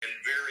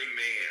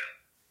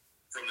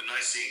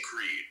Nicene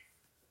Creed.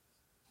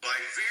 By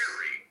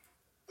very,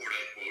 quote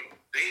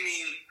unquote, they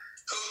mean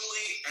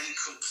totally and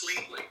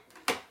completely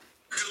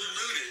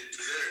diluted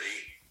divinity,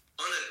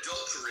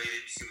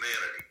 unadulterated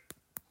humanity.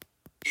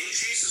 In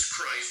Jesus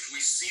Christ,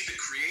 we see the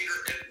Creator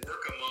at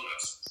work among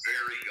us,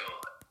 very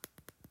God.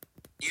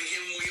 In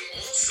Him we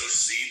also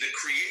see the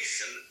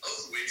creation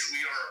of which we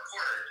are a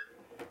part.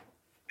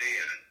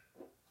 And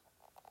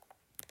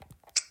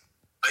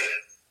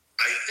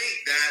I think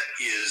that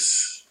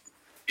is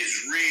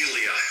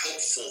really a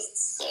helpful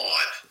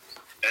thought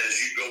as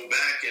you go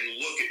back and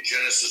look at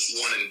Genesis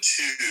 1 and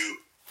 2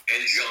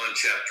 and John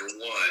chapter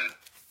 1,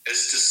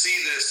 as to see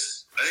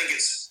this. I think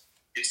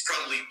it's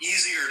probably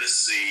easier to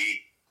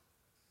see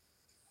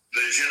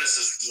the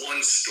Genesis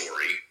 1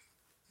 story,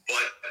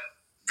 but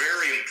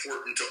very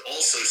important to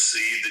also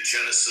see the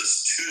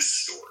Genesis 2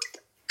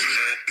 story.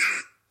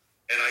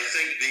 And I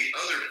think the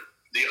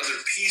other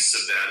piece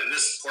of that, and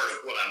this is part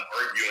of what I'm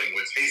arguing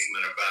with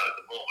Haithman about at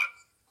the moment,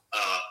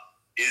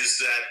 is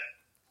that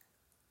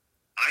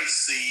I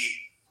see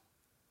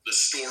the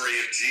story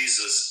of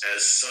Jesus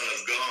as Son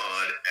of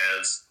God,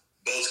 as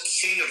both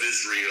King of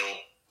Israel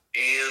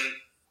and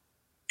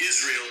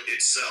Israel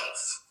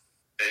itself.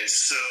 And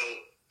so,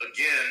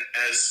 again,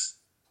 as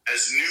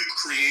new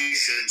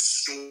creation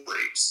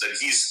stories, that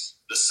he's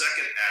the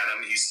second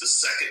Adam, he's the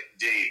second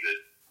David,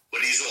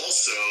 but he's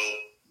also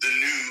the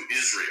new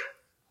Israel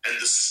and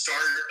the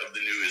start of the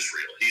new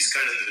Israel. He's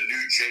kind of the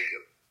new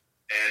Jacob.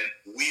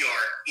 And we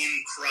are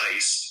in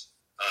Christ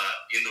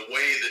in the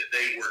way that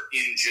they were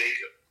in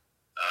Jacob.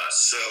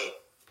 So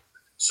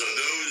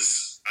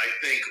those, I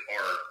think,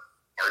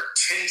 are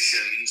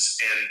tensions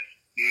and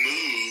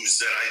moves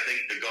that I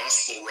think the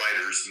gospel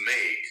writers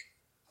make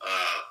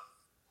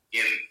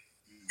in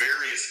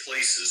various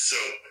places. So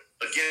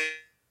again,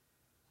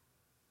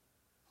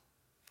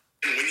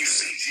 when you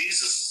see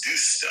Jesus do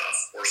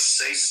stuff or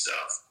say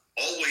stuff,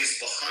 always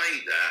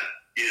behind that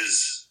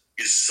is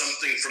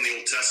something from the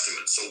Old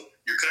Testament. So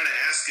you're kind of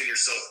asking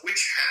yourself,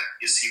 which hat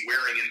is he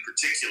wearing in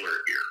particular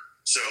here?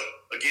 So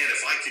again,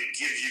 if I could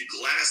give you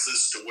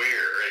glasses to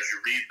wear as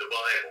you read the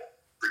Bible,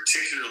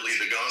 particularly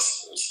the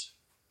Gospels,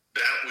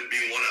 that would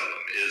be one of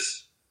them.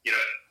 Is,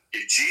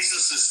 if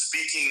Jesus is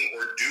speaking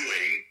or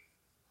doing,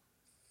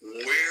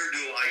 where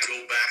do I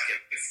go back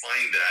and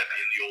find that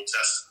in the Old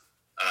Testament?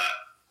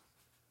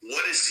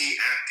 What is he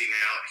acting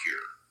out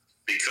here?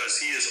 Because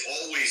he is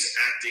always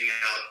acting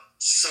out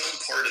some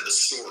part of the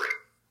story.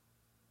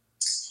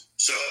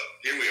 So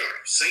here we are.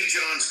 St.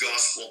 John's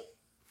Gospel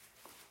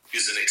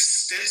is an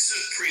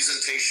extensive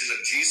presentation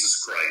of Jesus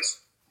Christ,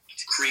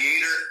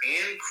 creator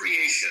and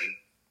creation,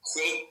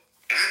 quote,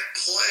 at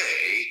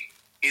play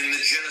in the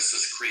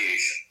Genesis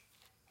creation.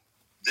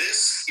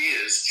 This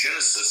is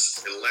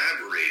Genesis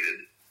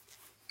elaborated,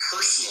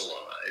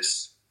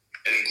 personalized,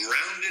 and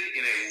grounded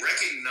in a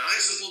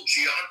recognizable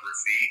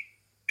geography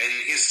and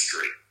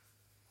history.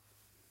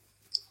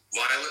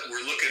 Violet,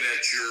 we're looking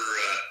at your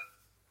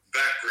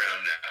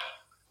background now.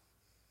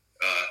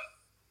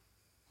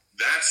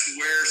 That's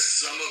where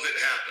some of it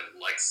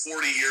happened, like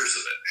 40 years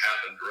of it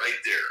happened right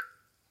there.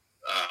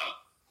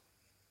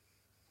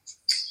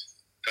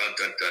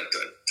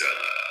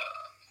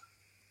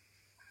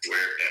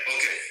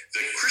 Okay,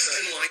 the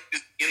Christian life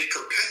is in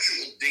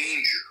perpetual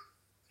danger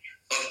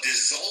of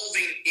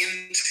dissolving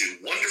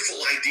into wonderful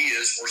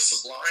ideas or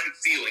sublime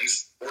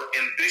feelings or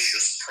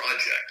ambitious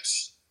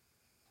projects.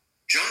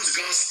 John's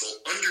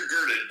Gospel,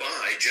 undergirded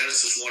by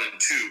Genesis 1 and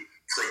 2,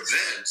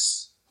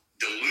 prevents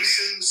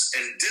delusions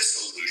and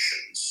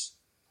dissolutions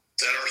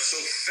that are so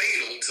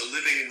fatal to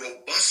living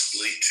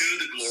robustly to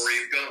the glory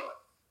of God.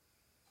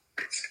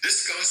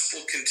 This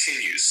gospel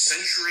continues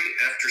century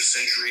after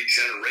century,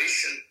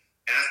 generation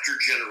after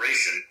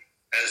generation,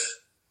 as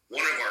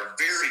one of our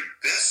very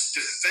best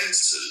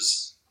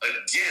defenses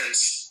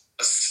against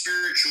a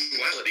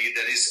spirituality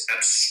that is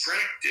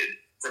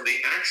abstracted from the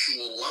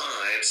actual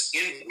lives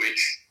in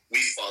which we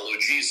follow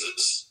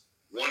Jesus,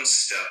 one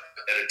step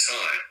at a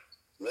time,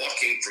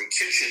 walking from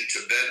kitchen to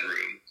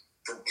bedroom,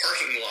 from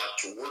parking lot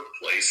to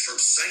workplace, from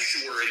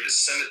sanctuary to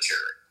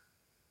cemetery,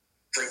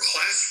 from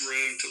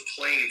classroom to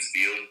playing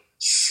field,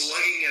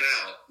 slugging it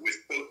out with,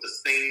 quote, the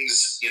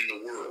things in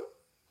the world.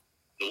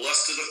 The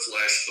lust of the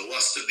flesh, the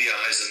lust of the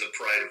eyes, and the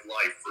pride of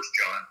life, 1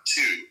 John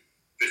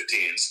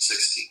 2:15 and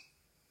 16.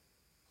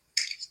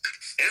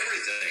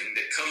 Everything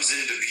that comes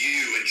into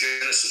view in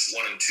Genesis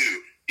 1 and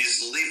 2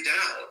 is lived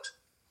out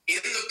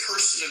in the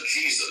person of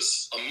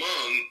Jesus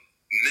among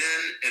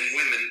men and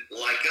women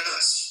like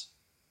us.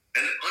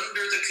 And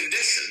under the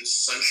conditions,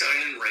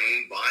 sunshine and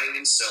rain, buying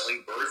and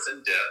selling, birth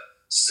and death,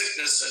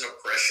 sickness and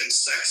oppression,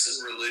 sex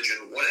and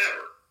religion,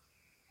 whatever,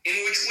 in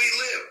which we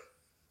live.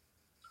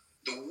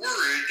 The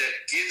word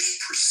that gives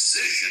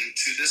precision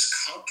to this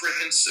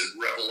comprehensive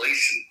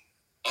revelation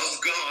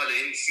of God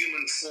in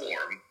human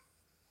form,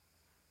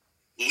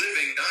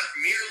 living, not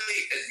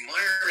merely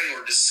admiring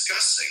or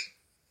discussing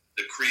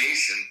the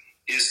creation,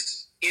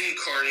 is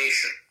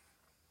incarnation.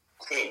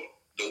 Quote,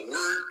 the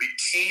word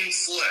became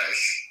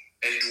flesh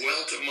and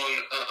dwelt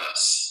among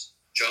us,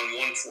 John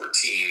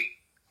 1:14,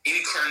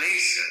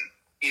 incarnation,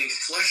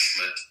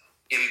 enfleshment,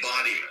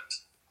 embodiment.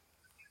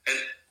 And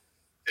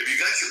have you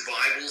got your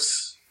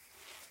Bibles?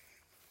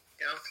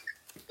 Yeah.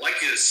 I'd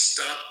like you to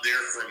stop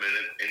there for a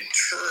minute and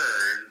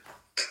turn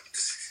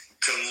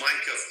to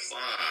Micah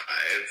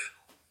 5.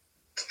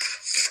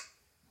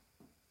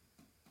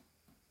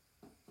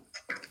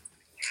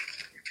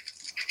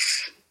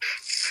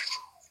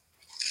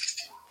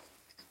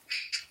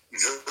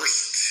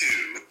 Verse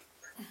 2,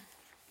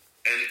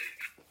 and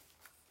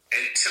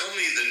tell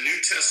me the New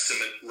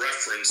Testament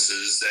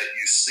references that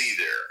you see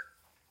there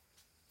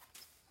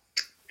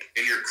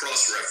in your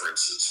cross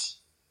references.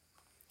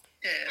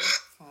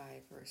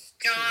 5 verse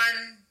 2.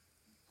 John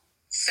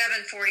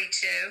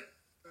 7:42.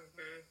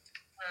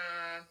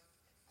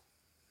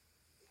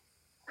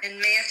 And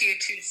Matthew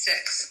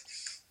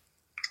 2:6.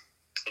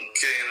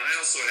 Okay, and I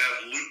also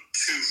have Luke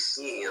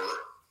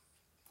 2:4.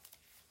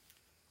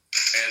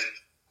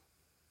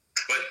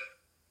 But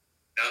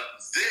now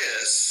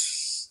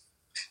this,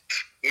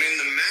 when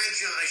the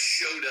Magi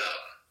showed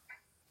up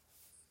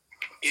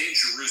in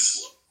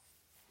Jerusalem,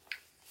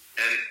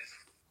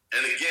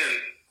 and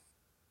again,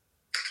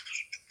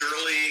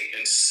 Shirley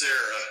and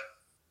Sarah,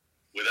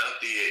 without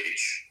the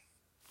age,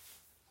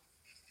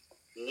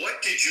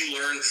 what did you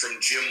learn from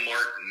Jim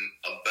Martin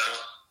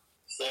about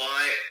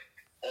why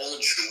all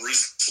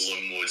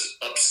Jerusalem was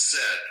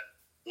upset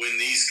when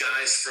these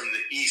guys from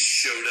the east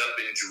showed up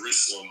in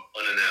Jerusalem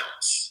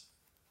unannounced?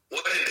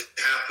 What had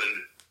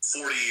happened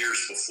 40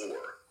 years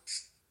before?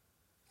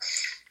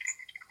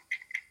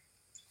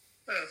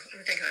 Oh, let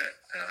me think of it.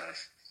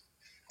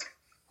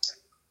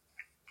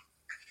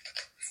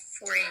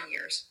 40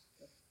 years.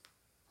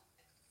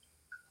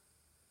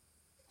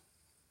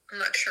 I'm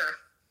not sure.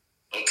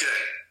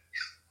 Okay.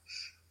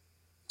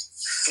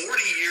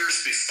 40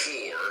 years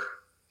before,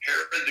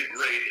 Herod the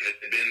Great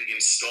had been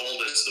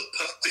installed as the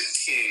puppet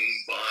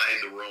king by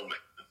the Romans.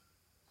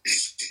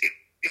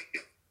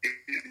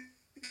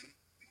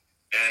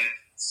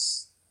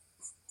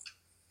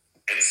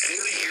 And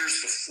 40 years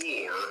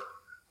before,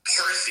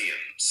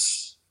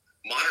 Parthians,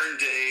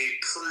 modern-day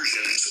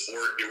Persians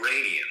or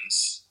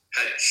Iranians,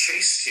 had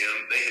chased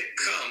him. They had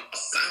come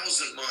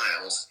 1,000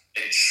 miles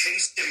and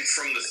chased him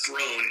from the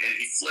throne, and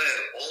he fled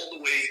all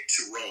the way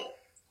to Rome.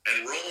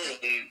 And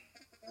Rome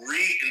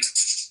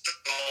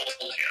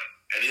reinstalled him.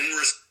 And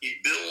he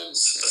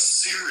builds a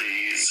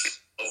series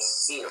of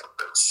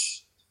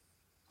forts.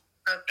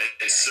 Okay.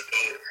 And so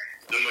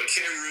the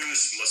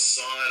Macaerus,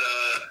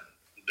 Masada,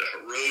 the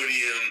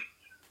Herodium,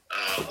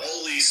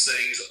 all these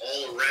things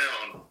all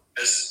around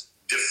as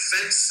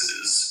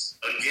defenses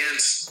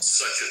against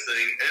such a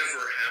thing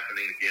ever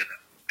happening again.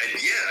 And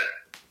yet,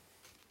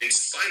 in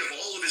spite of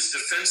all of his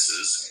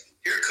defenses,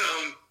 here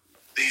come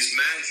these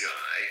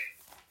Magi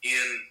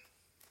in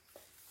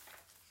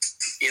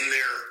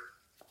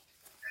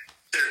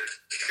their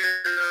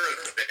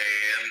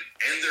caravan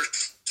and their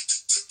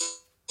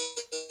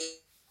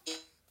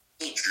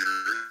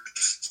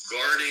soldiers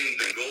guarding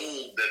the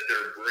gold that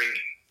they're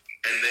bringing,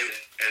 and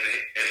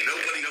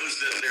nobody knows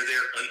that they're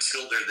there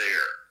until they're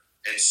there.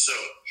 And so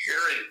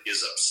Herod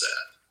is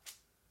upset,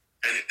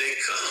 and they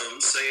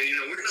come saying,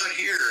 we're not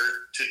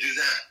here to do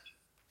that.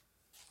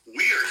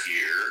 We are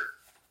here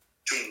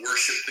to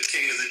worship the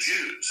King of the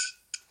Jews,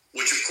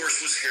 which of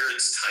course was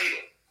Herod's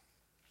title.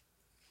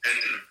 And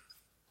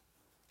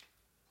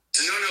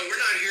so, no, we're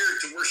not here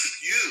to worship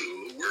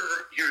you.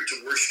 We're here to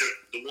worship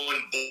the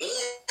one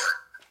born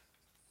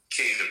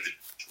King of the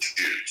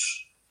Jews.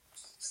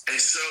 And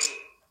so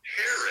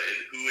Herod,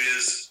 who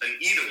is an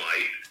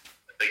Edomite,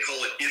 they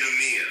call it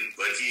Idumean,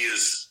 but he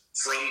is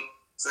from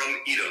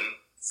Edom,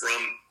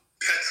 from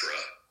Petra,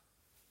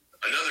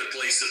 another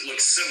place that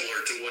looks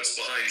similar to what's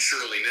behind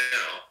Shirley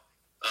now.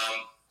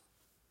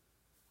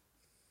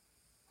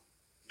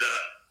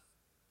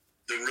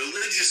 The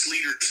religious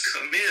leaders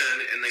come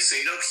in and they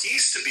say, no,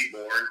 he's to be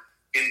born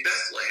in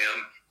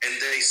Bethlehem, and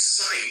they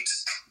cite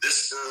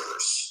this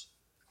verse.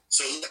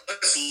 So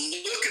let's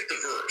look at the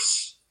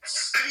verse.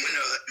 How do you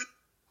know that?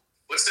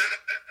 What's that?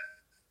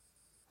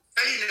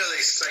 How do you know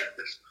they cite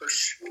this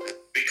verse?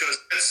 Because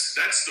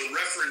that's the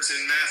reference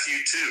in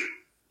Matthew 2.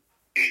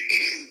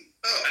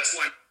 Oh, That's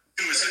why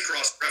 2 is a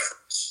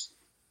cross-reference.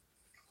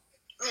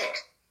 oh.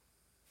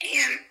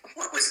 And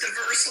what was the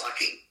verse,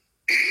 Lucky?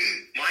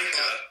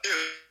 Micah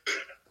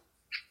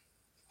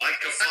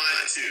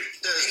 5:2.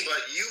 Says,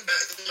 but you,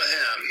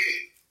 Bethlehem,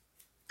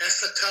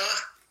 Ephratah,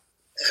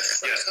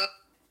 Yes.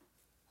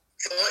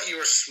 thought you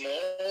were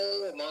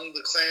small among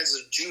the clans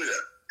of Judah.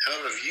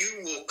 Out of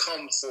you will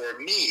come for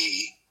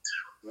me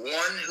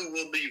one who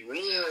will be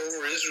ruler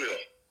over Israel,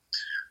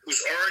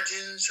 whose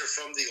origins are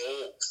from the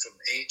old, from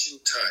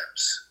ancient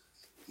times.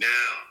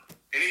 Now,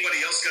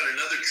 anybody else got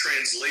another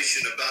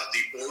translation about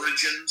the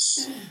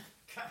origins?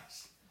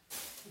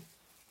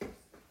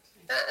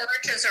 The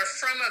origins are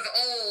from of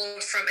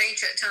old, from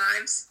ancient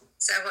times.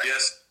 Is that what?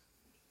 Yes.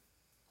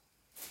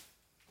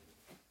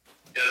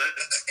 Yeah,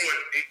 that's what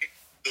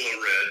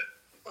Angela read.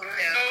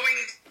 Yeah.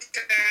 Going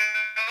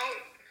down.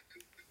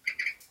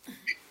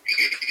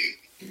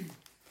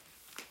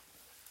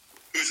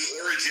 Whose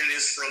origin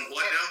is from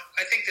what now?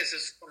 I think this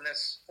is from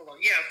this. Hold on.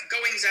 Yeah,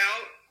 goings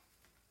out.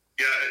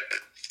 Yeah.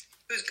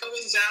 Whose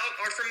goings out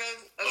are from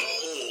old?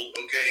 Old.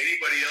 Okay.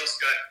 Anybody else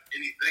got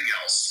anything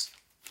else?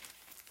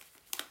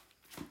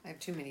 I have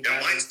too many. Yeah,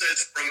 mine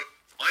says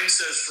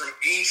from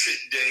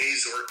ancient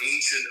days or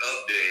ancient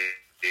of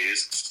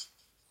days.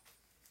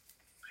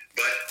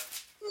 But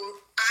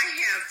I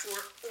have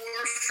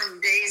or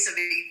from days of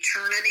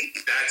eternity.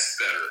 that's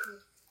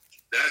better.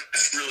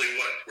 That's really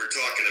what we're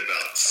talking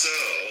about. So,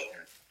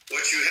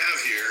 what you have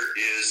here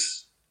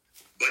is,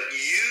 but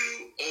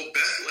you, O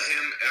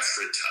Bethlehem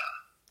Ephratah,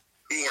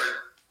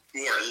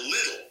 who are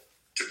little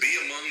to be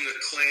among the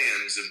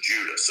clans of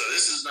Judah. So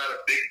this is not a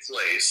big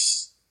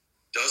place.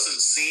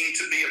 Doesn't seem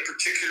to be a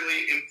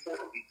particularly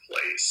important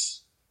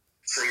place.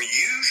 From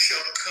you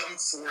shall come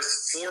forth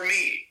for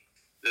me.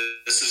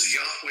 This is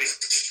Yahweh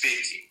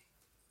speaking.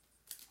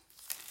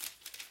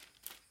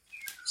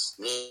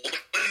 One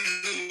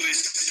who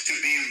is to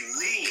be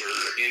ruler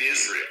in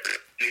Israel.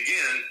 And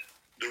again,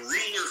 the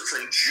ruler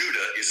from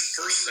Judah is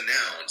first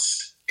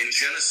announced in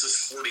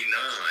Genesis 49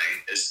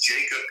 as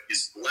Jacob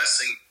is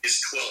blessing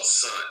his 12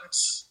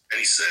 sons. And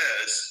he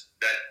says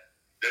that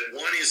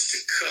one is to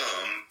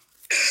come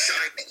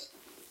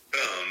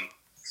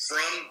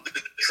from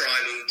the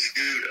tribe of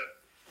Judah,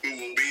 who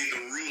will be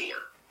the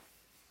ruler.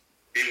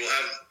 He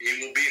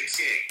will be a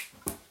king.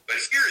 But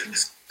here it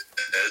says,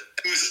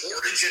 whose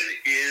origin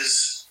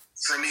is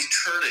from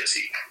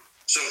eternity.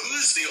 So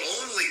who's the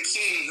only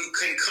king who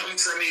can come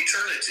from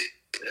eternity?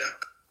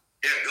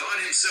 Yeah, God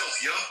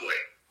himself,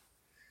 Yahweh.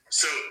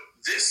 So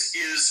this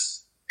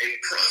is a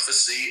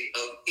prophecy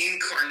of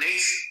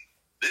incarnation.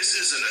 This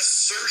is an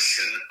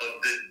assertion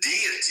of the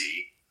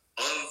deity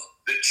of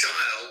the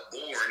child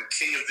born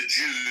King of the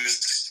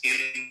Jews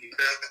in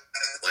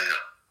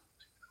Bethlehem,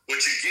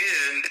 which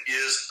again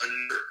is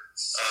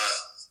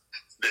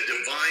the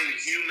divine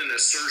human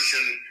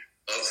assertion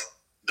of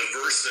the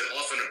verse that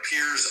often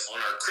appears on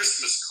our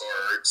Christmas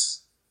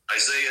cards,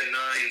 Isaiah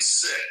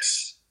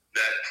 9:6,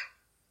 that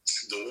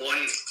the one,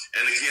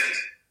 and again,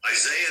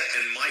 Isaiah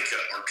and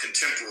Micah are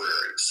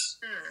contemporaries.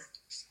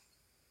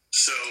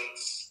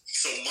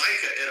 So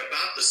Micah at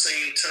about the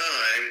same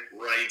time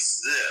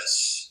writes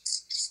this: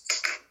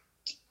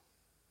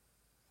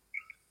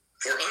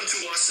 For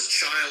unto us a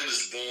child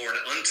is born,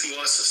 unto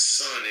us a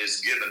son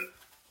is given,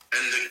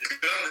 and the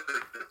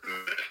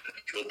government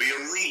will be a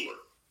ruler,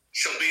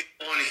 shall be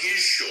on his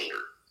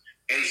shoulder,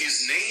 and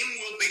his name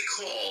will be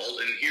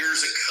called, and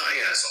here's a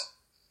chiasm,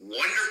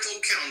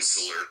 Wonderful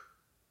Counselor,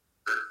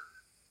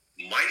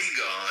 Mighty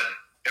God,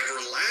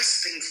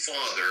 Everlasting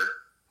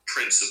Father,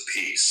 Prince of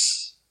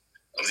Peace.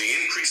 Of the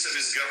increase of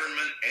his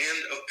government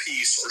and of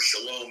peace, or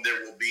shalom,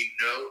 there will be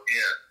no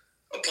end.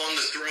 Upon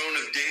the throne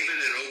of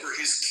David and over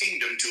his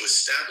kingdom, to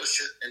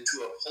establish it and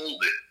to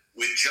uphold it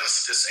with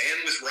justice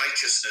and with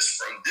righteousness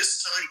from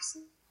this time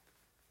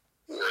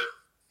forth.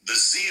 The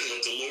zeal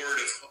of the Lord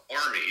of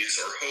armies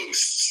or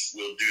hosts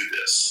will do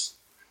this.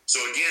 So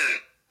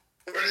again,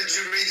 where did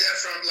you read that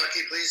from,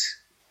 Lucky, please?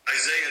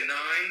 Isaiah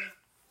 9,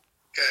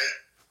 Okay.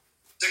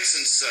 6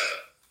 and 7.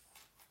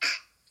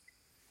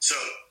 So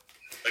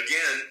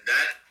again,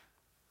 that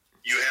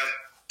you have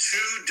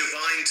two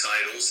divine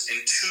titles and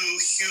two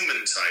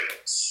human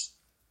titles.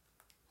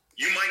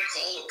 You might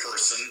call a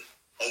person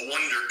a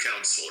wonder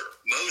counselor.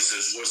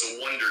 Moses was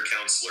a wonder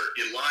counselor.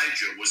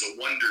 Elijah was a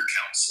wonder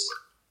counselor.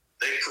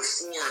 They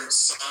performed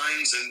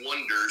signs and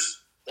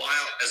wonders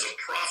while, as a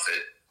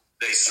prophet,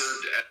 they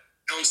served as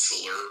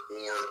counselor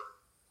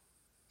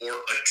or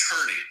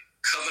attorney,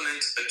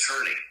 covenant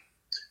attorney.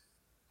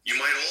 You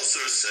might also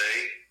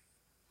say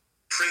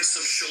Prince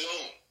of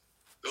Shalom.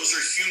 Those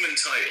are human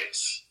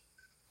titles.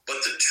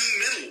 But the two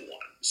middle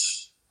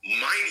ones,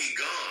 Mighty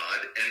God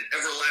and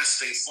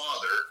Everlasting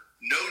Father,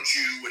 no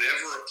Jew would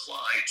ever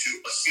apply to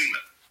a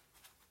human.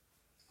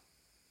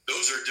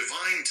 Those are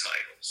divine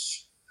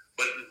titles.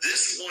 But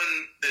this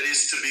one that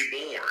is to be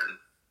born,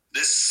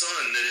 this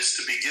son that is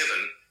to be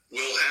given,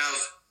 will have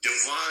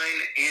divine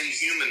and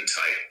human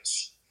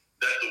titles.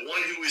 That the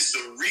one who is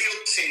the real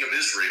king of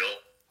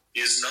Israel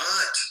is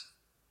not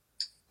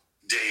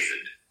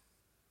David,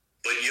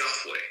 but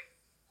Yahweh.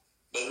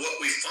 But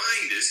what we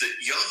find is that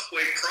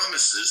Yahweh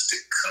promises to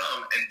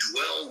come and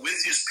dwell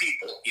with his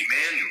people,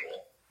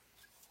 Emmanuel,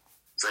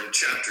 from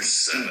chapter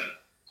 7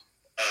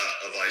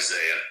 of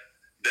Isaiah,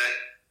 that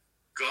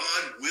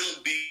God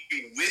will be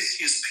with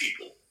his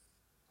people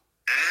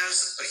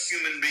as a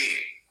human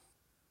being,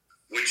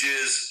 which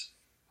is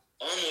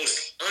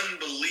almost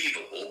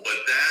unbelievable,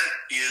 but that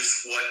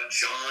is what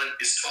John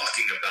is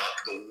talking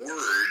about. The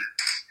Word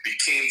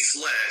became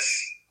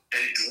flesh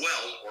and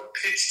dwelt, or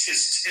pitched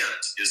his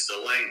tent is the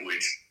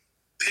language,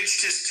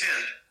 pitched his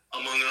tent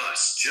among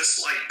us,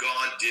 just like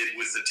God did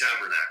with the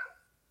tabernacle.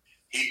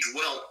 He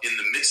dwelt in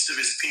the midst of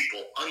his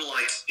people,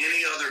 unlike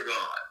any other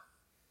God,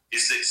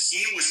 is that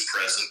he was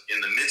present in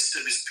the midst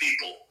of his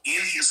people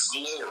in his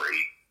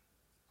glory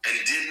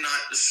and did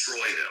not destroy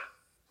them.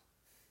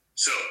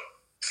 So,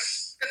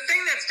 the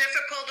thing that's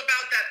difficult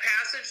about that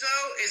passage,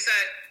 though, is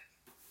that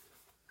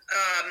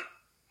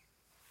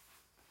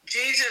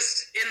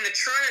Jesus in the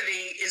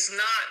Trinity is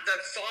not the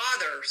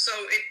Father. So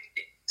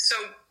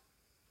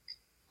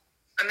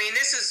I mean,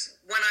 this is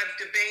when I've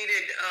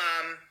debated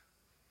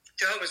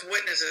Jehovah's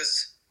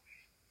Witnesses,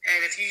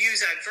 and if you use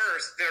that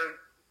verse,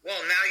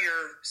 now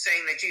you're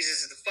saying that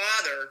Jesus is the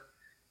Father.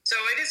 So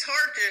it's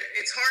hard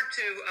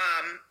to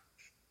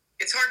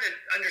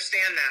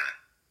understand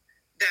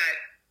that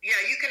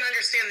you can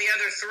understand the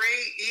other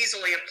three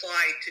easily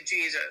apply to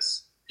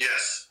Jesus.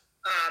 Yes.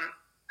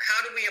 How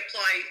do we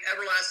apply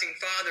everlasting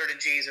Father to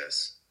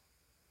Jesus?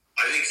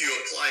 I think you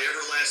apply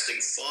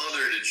everlasting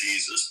Father to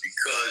Jesus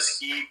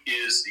because he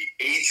is the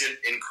agent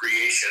in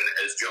creation,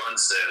 as John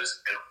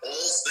says, and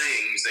all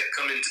things that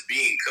come into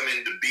being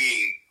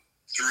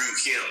through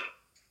him.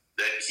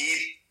 That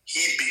he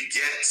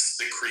begets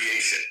the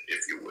creation,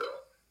 if you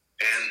will.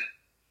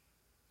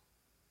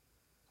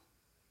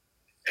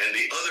 And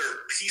the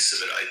other piece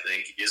of it, I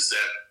think, is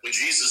that when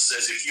Jesus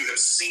says, if you have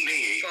seen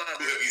me,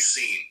 who have you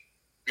seen?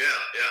 Yeah.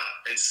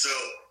 And so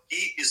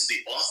he is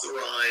the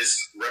authorized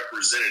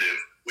representative,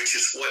 which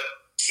is what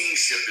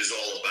kingship is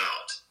all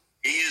about.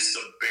 He is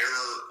the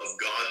bearer of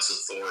God's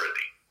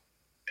authority.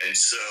 And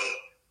so,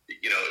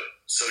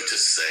 so to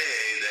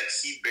say that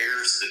he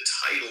bears the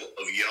title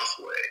of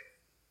Yahweh,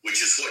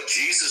 which is what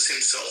Jesus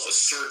himself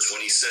asserts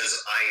when he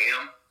says, I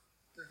am.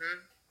 Mm-hmm.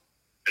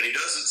 And he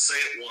doesn't say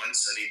it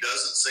once, and he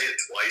doesn't say it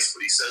twice,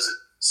 but he says it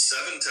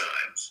 7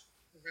 times.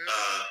 Mm-hmm.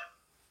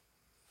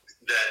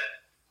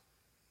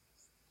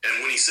 And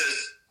when he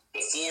says,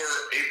 before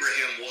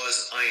Abraham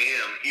was, I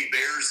am, he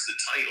bears the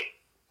title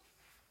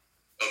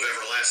of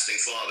everlasting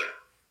Father.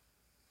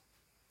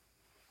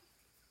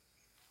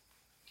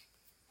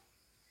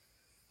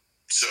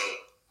 So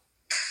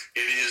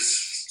it is.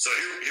 So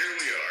here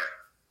we are.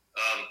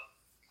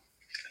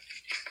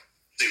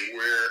 See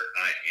where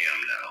I am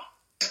now.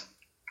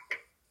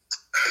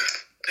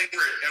 I think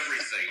we're at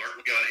everything, aren't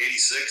we? On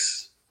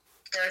 86.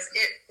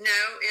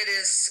 It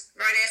is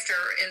right after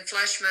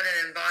enfleshment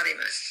and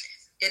embodiment.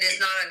 It is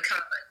not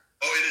uncommon.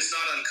 Oh, it is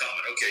not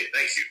uncommon. Okay,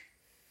 thank you.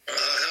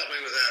 Help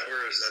me with that.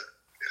 Where is that?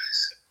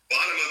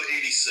 Bottom of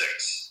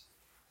 86.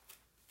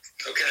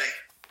 Okay.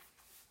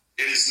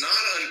 It is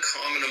not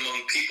uncommon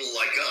among people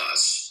like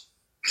us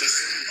to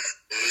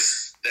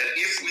suppose that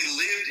if we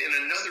lived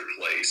in another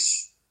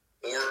place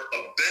or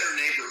a better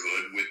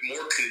neighborhood with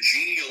more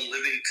congenial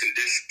living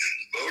conditions,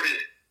 voted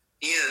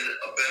in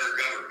a better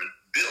government,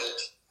 built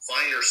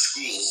finer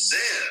schools,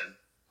 then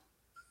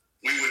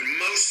we would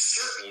most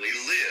certainly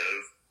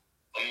live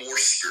a more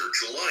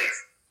spiritual life.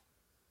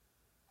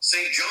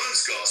 St.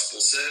 John's Gospel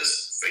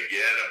says,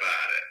 forget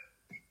about it.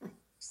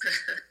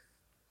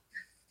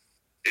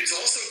 It's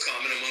also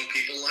common among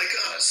people like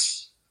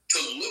us to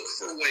look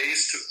for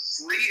ways to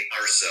free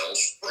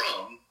ourselves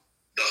from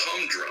the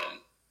humdrum,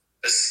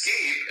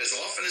 escape as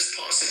often as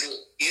possible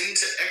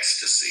into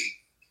ecstasy,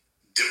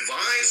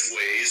 devise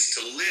ways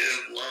to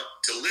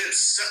live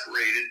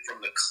separated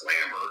from the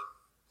clamor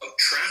of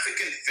traffic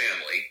and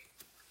family,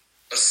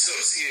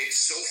 associate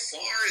so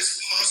far as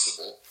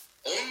possible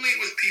only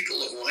with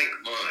people of like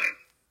mind,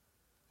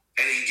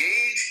 and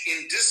engage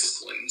in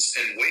disciplines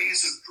and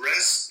ways of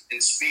dress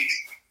and speech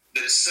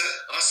that set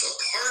us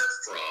apart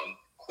from,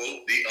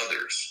 quote, the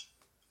others.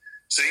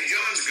 St.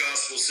 John's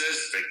Gospel says,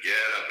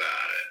 forget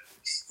about it.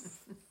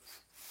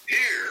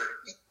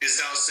 Here is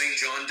how St.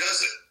 John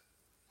does it.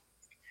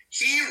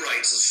 He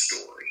writes a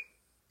story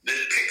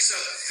that picks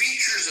up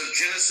features of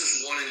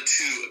Genesis 1 and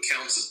 2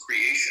 accounts of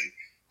creation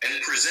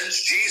and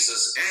presents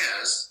Jesus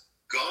as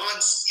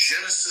God's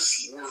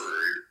Genesis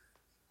word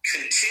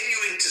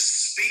continuing to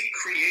speak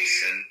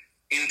creation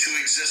into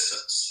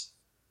existence.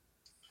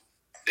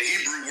 The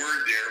Hebrew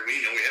word there, we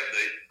have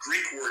the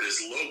Greek word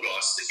is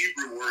logos, the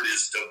Hebrew word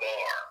is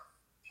dabar.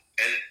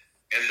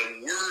 And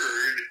the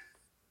word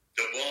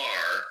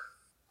dabar,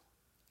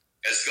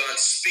 as God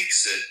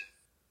speaks it,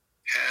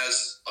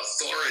 has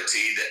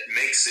authority that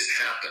makes it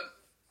happen.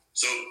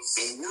 So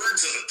the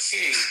words of a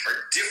king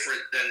are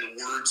different than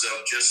the words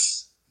of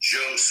just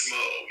Joe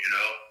Smo,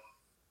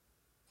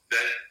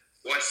 that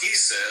what he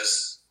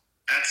says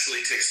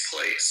actually takes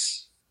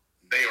place.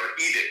 They are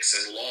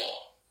edicts and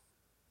law.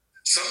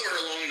 Somewhere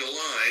along the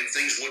line,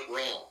 things went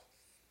wrong.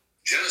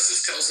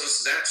 Genesis tells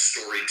us that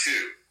story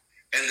too.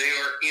 And they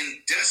are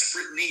in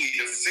desperate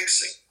need of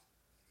fixing.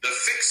 The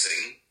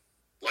fixing,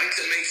 like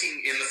the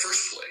making in the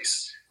first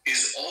place,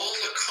 is all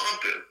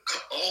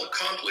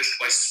accomplished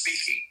by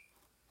speaking.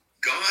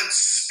 God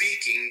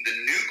speaking the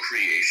new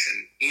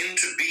creation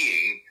into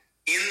being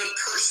in the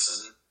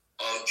person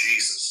of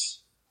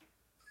Jesus.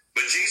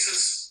 But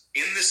Jesus,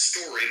 in this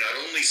story,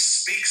 not only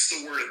speaks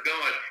the word of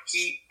God,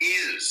 he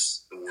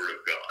is the word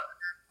of God.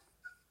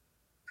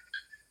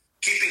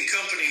 Keeping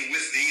company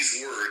with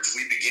these words,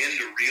 we begin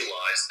to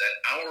realize that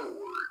our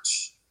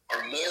words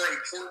are more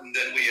important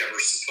than we ever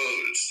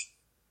supposed.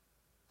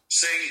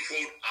 Saying,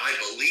 quote, I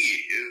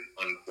believe,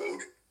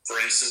 unquote, for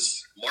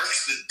instance,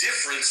 marks the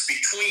difference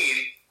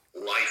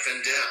between life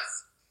and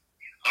death.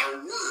 Our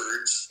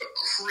words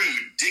accrue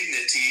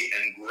dignity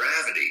and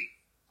gravity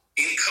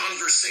in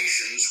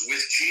conversations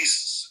with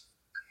Jesus.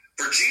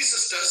 For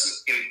Jesus doesn't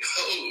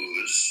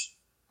impose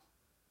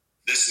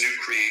this new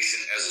creation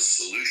as a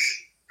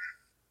solution.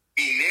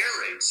 He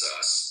narrates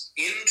us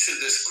into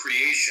this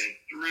creation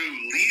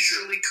through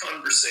leisurely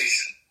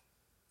conversation,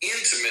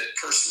 intimate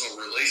personal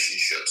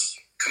relationships,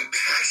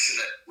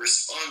 compassionate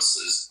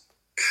responses,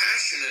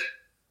 passionate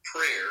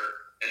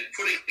prayer, and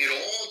putting it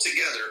all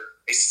together,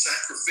 a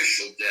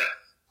sacrificial death.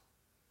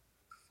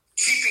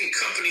 Keeping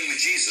company with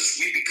Jesus,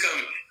 we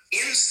become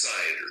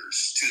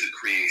insiders to the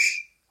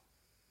creation.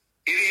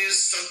 It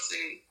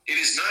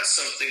is not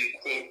something,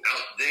 quote,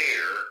 out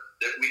there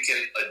that we can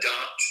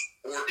adopt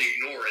or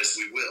ignore as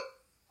we will.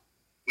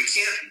 We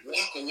can't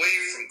walk away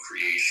from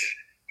creation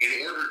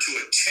in order to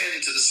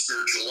attend to the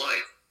spiritual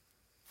life.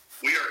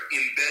 We are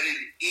embedded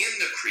in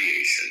the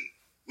creation.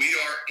 We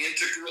are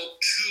integral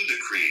to the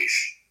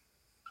creation.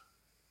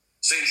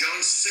 St.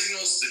 John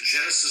signals the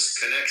Genesis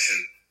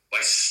connection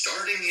by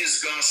starting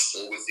his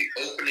gospel with the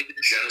opening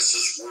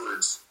Genesis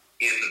words,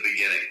 in the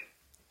beginning.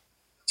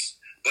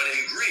 But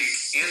in Greek,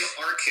 in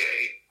arche,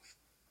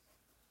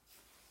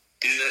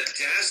 in a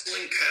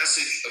dazzling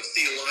passage of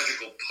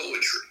theological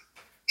poetry,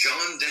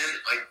 John then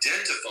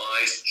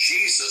identifies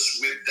Jesus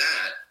with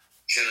that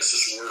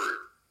Genesis word.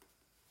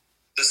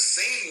 The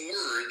same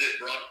word that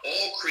brought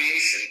all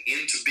creation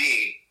into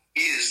being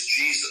is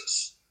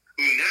Jesus,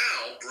 who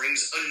now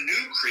brings a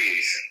new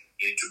creation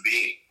into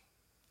being.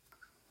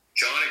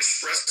 John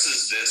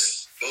expresses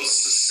this both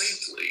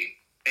succinctly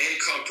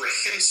and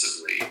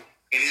comprehensively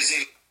in his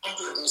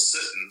incomparable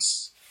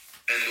sentence,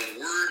 and the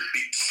Word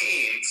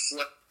became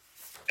flesh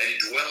and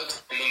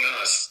dwelt among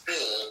us,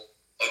 full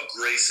of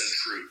grace and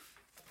truth.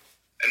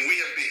 And we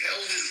have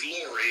beheld his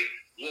glory,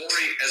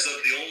 glory as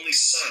of the only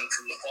Son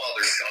from the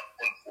Father, John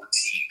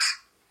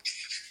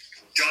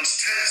 1:14. John's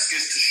task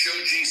is to show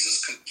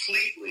Jesus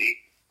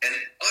completely and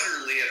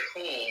utterly at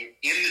home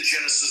in the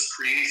Genesis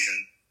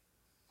creation,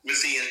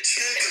 with the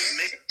intent of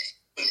making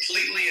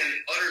completely and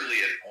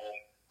utterly at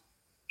home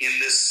in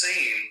this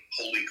same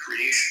holy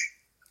creation.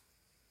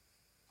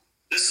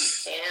 This is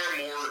far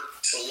more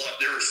to life.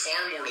 There is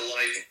far more to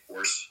life, of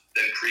course,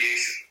 than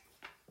creation.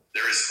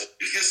 There is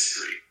holy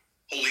history,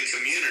 holy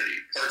community,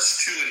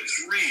 parts 2 and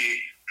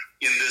 3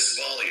 in this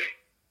volume.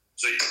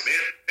 So you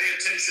pay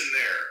attention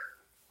there.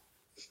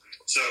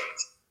 So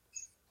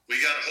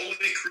we got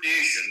holy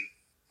creation,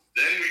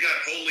 then we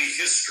got holy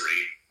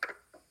history,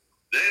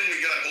 then we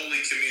got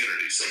holy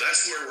community. So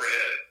that's where we're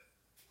headed.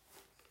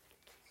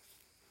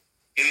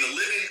 In the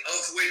living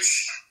of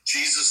which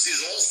Jesus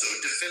is also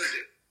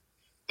definitive.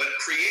 But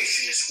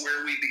creation is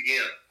where we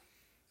begin.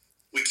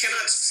 We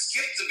cannot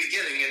skip the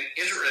beginning and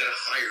enter at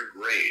a higher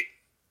grade.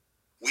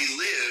 We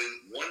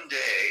live one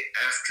day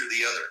after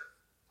the other,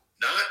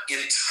 not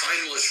in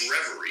timeless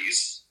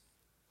reveries.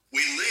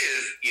 We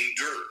live in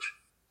dirt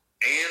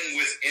and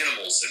with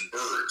animals and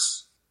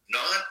birds,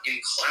 not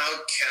in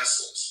cloud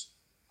castles.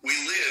 We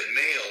live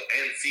male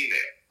and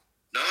female,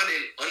 not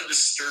in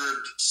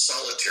undisturbed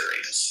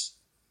solitariness.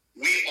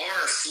 We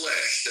are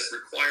flesh that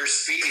requires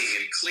feeding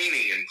and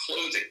cleaning and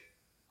clothing.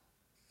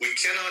 We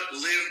cannot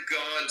live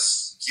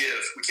God's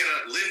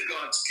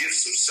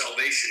gifts of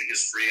salvation,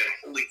 history, and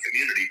holy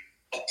community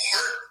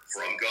apart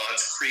from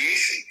God's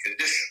creation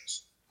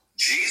conditions.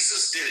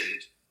 Jesus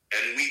didn't,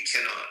 and we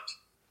cannot.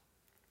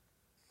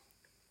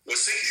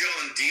 Was St.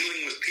 John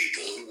dealing with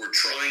people who were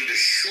trying to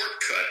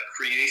shortcut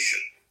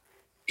creation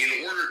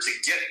in order to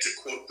get to,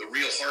 quote, the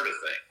real heart of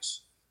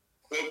things,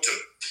 quote, to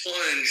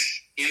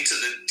plunge into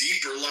the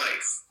deeper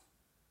life,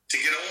 to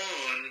get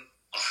on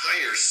a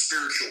higher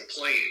spiritual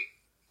plane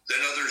than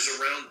others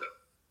around them?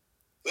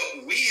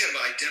 What we have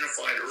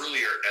identified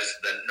earlier as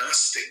the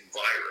Gnostic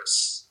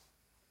virus,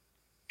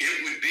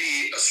 it would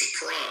be a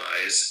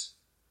surprise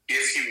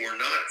if he were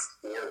not,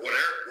 for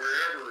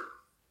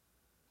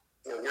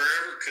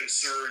wherever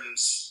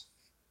concerns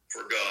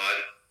for God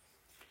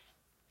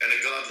and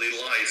a godly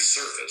life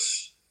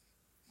surface,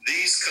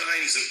 these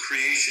kinds of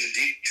creation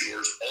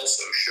detours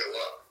also show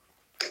up.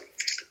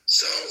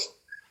 So,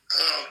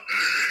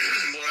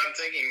 what I'm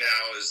thinking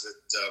now is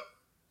that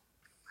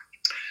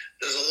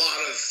there's a lot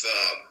of,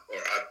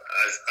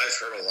 I've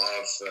heard a lot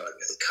of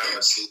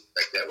comments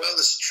like that. Well,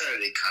 this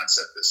Trinity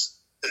concept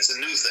it's a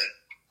new thing.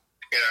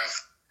 You know,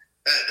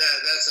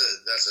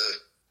 that's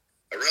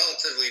a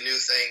relatively new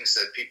thing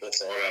that people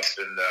thought up,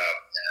 and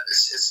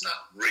it's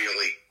not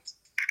really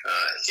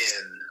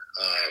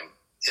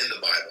in the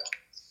Bible.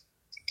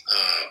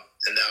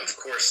 And now, of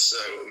course,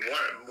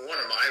 one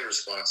of my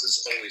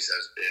responses always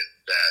has been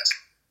that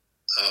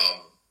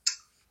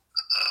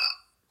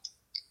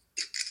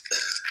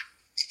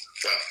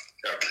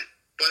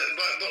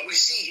but we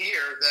see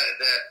here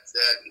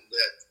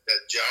that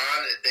John,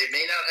 they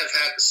may not have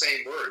had the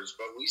same words,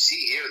 but we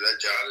see here that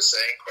John is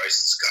saying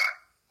Christ is God.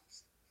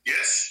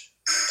 Yes,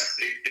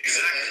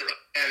 exactly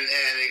right. And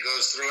it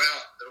goes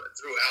throughout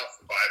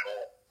the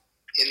Bible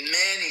in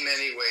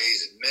many ways,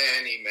 in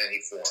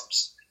many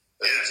forms.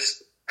 They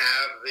just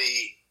have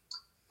the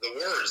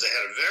words. They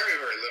had a very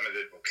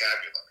limited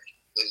vocabulary.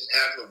 They didn't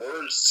have the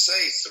words to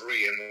say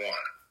 3 in 1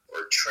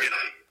 or Trinity.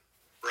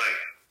 Yeah.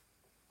 Right.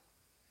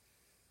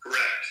 Correct.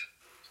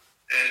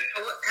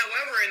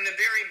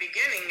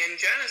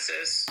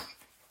 Genesis,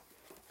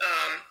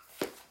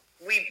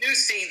 we do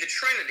see the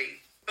Trinity,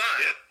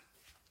 but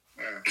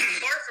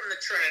apart from the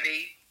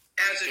Trinity,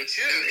 as a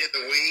Jew, in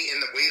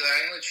the we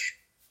language.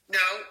 no,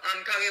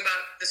 I'm talking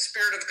about the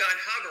Spirit of God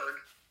hovered,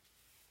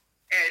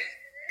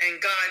 and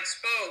God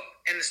spoke,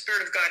 and the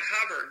Spirit of God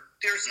hovered.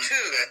 There's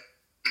two.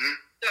 Mm-hmm.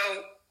 So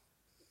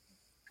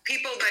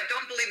people that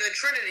don't believe in the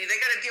Trinity, they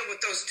got to deal with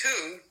those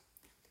two.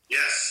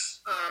 Yes.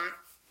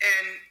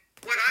 And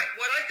what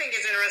I think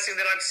is interesting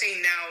that I've seen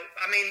now,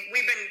 I mean,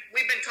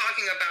 we've been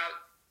talking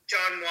about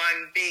John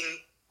 1 being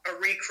a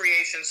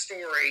recreation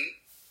story,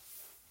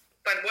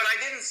 but what I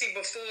didn't see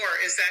before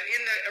is that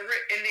in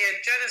the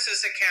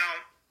Genesis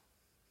account,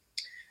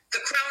 the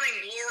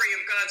crowning glory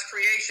of God's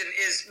creation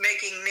is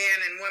making man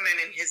and woman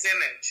in His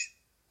image,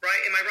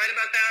 right? Am I right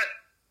about that?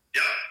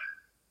 Yeah.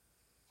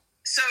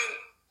 So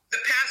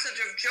the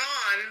passage of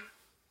John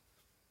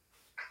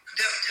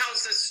that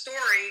tells this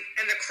story,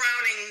 and the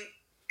crowning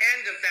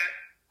end of that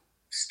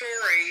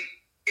story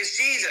is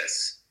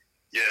Jesus.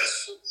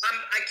 Yes.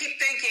 I keep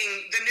thinking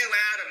the new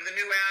Adam.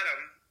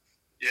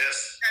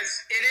 Yes. As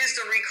it is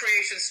the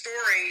recreation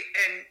story,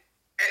 and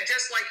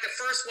just like the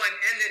first one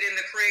ended in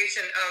the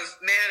creation of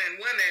man and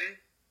women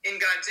in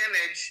God's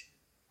image,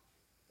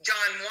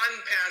 John 1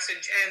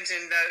 passage ends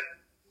in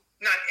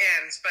not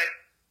ends, but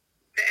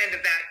the end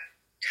of that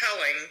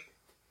telling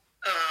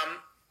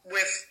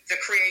with the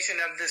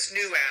creation of this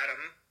new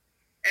Adam.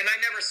 And I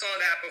never saw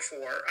that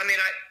before. I mean,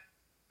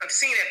 I've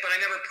seen it, but I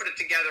never put it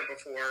together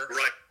before.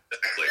 Right,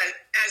 exactly.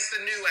 As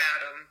the new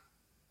Adam.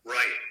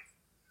 Right.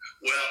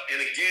 Well, and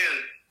again,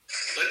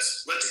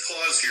 let's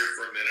pause here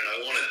for a minute.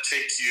 I want to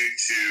take you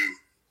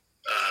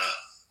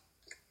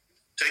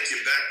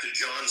back to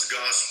John's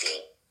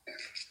Gospel.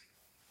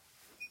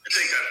 I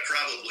think I've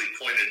probably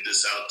pointed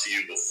this out to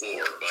you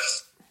before,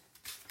 but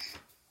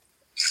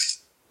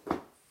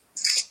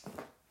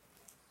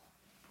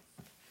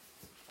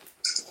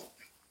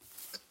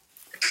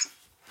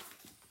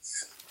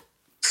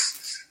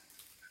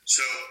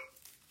so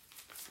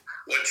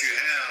what you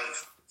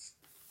have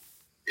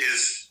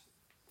is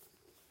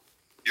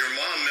your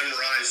mom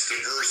memorized to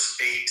verse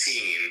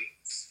 18.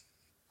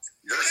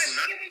 Verse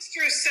 9. It was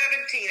through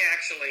 17,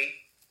 actually.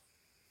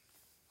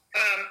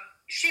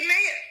 She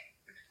may...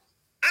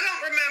 I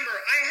don't remember.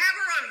 I have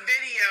her on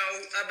video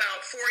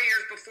about 4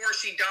 years before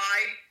she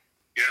died.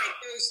 Yeah. It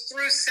goes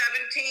through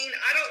 17.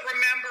 I don't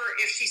remember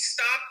if she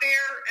stopped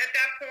there at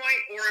that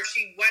point or if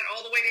she went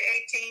all the way to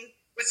 18. It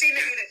would seem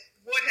to me that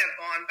she would have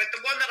gone. But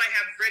the one that I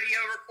have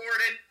video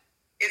recorded,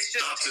 it's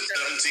just... Stops at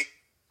 17.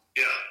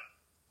 Yeah.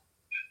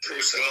 Through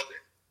 17.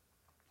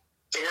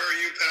 So where are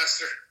you,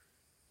 Pastor?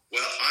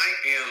 Well, I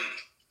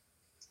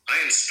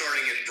am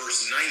starting at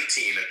verse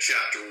 19 of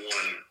chapter 1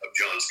 of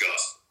John's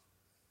Gospel.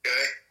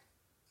 Okay.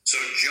 So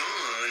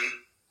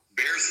John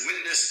bears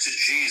witness to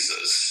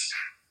Jesus.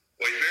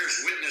 Well, he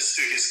bears witness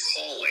to his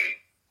calling.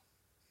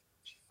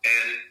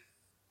 And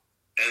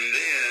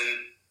then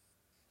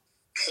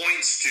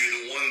points to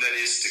the one that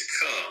is to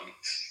come.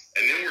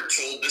 And then we're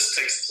told this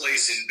takes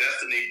place in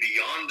Bethany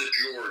beyond the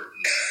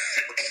Jordan,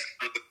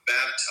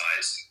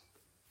 baptizing.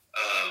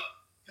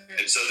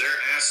 And so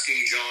they're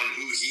asking John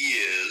who he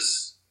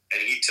is,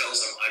 and he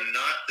tells them, I'm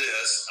not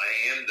this, I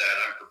am that,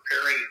 I'm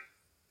preparing.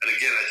 And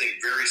again, I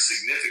think very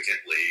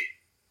significantly,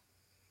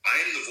 I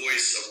am the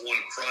voice of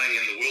one crying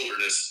in the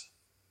wilderness,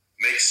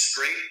 make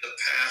straight the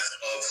path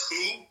of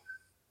who?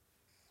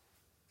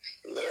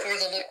 For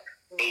the Lord.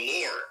 The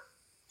Lord.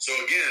 So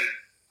again,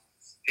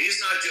 he's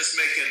not just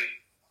making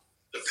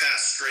the path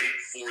straight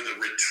for the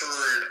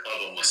return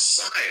of a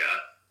Messiah,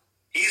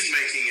 he's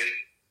making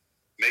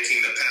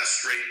the path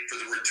straight for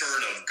the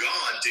return of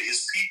God to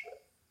his people.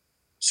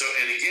 So,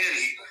 and again,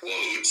 he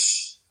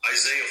quotes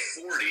Isaiah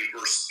 40,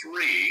 verse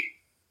 3,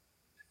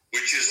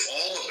 which is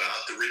all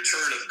about the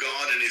return of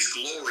God and his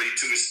glory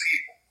to his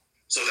people.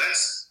 So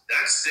that's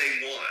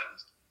day one.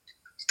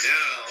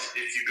 Now,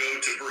 if you go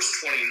to verse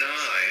 29,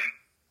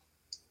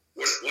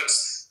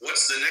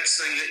 what's the next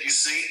thing that you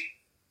see?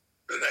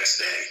 The next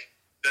day.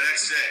 The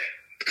next day.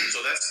 So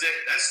that's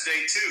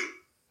day two.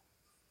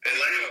 And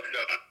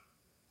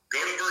go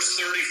to verse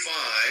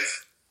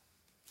 35.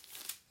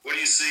 What do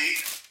you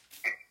see?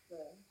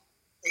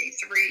 Day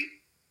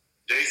 3.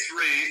 Day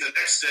 3, the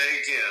next day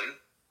again.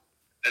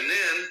 And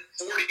then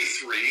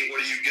 43, what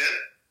do you get?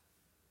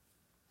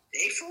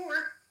 Day 4.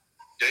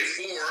 Day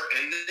 4,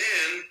 and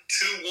then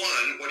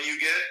 2-1, what do you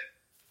get?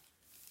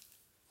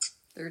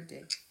 Third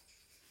day.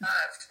 5.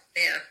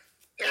 Yeah.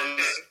 On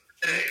the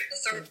third day. The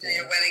third day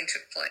a wedding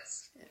took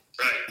place.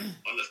 Right.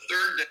 On the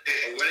third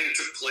day, a wedding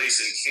took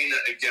place in Cana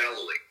of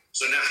Galilee.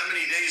 So now how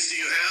many days do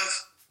you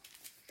have?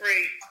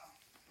 3.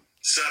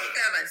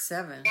 7.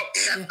 7. Oh,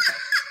 7.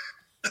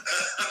 4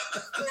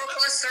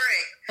 plus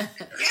 3.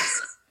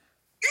 Yes.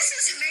 This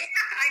is me.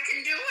 I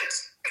can do it.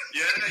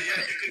 Yeah,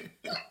 you can.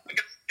 I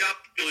got a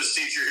calculus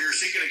teacher here.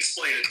 She can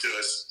explain it to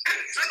us.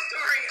 I'm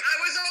sorry.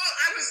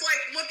 I was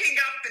like looking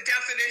up the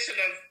definition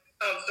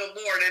of the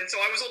Lord, and so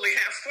I was only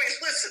halfway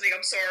listening.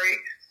 I'm sorry.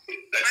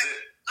 That's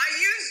it.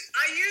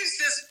 I use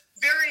this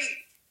very.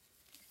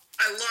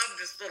 I love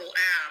this little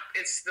app.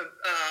 It's the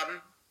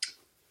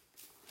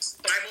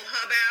Bible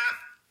Hub app.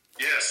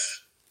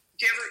 Yes.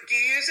 Do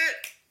you use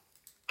it?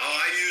 Oh,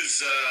 I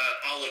use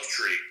Olive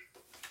Tree.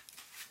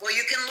 Well,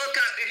 you can look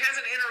up. It has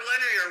an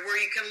interlinear where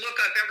you can look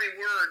up every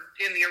word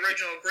in the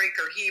original Greek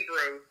or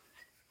Hebrew,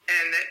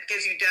 and it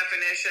gives you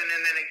definition, and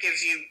then it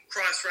gives you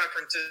cross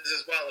references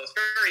as well. It's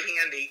very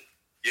handy.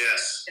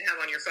 Yes. To have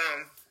on your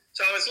phone.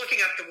 So I was looking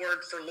up the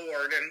word for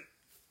Lord and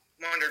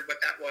wondered what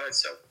that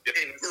was. So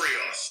anyway. Very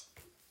awesome.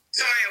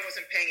 Sorry, I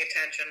wasn't paying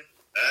attention.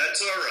 That's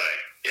all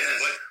right. Yeah,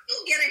 but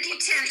You'll get a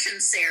detention,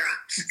 Sarah.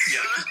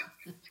 yeah.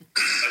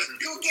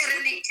 You'll get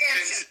a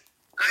detention.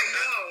 I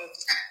know.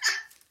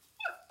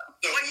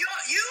 Well,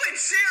 you and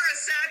Sarah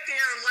sat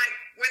there like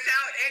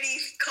without any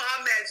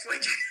comments when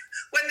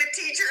the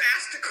teacher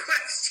asked a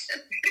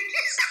question.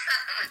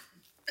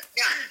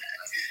 Yeah.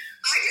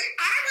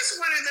 I was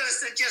one of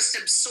those that just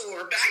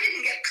absorbed. I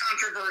didn't get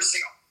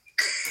controversial.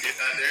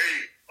 Yeah, there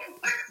you go.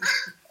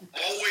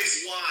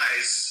 Always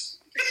wise.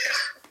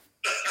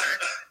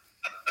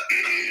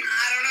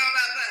 I don't know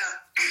about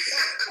that.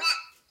 Well,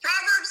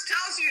 Proverbs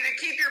tells you to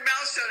keep your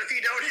mouth shut if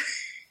you don't.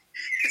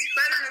 It's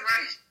better to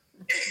write.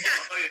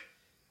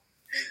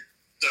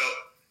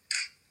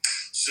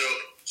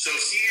 So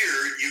here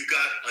you've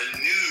got a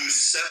new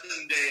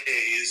 7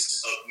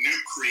 days of new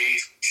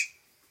creation.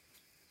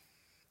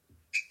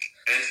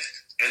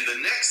 And the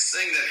next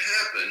thing that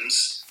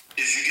happens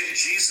is you get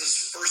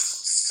Jesus'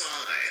 first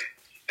sign.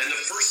 And the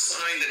first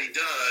sign that he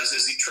does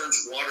is he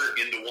turns water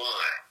into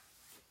wine.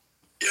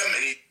 Yeah,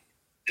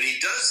 and he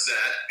does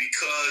that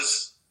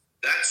because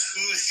that's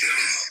whose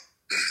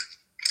job?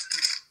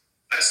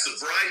 That's the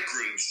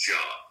bridegroom's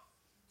job.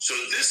 So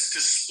this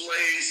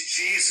displays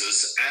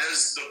Jesus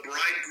as the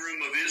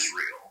bridegroom of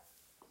Israel,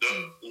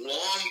 the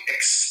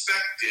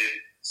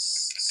long-expected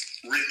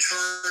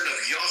return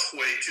of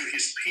Yahweh to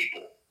his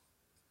people.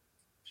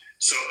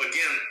 So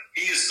again,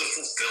 he is the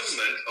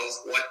fulfillment of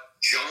what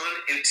John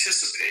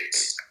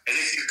anticipates. And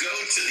if you go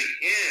to the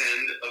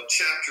end of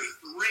chapter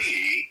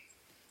 3,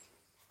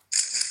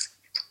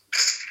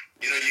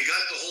 you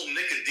got the whole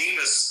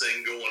Nicodemus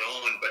thing going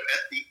on, but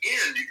at the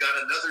end, you got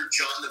another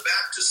John the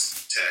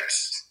Baptist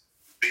text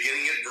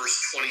beginning at verse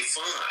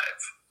 25.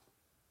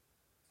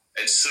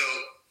 And so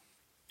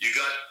you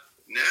got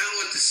now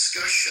a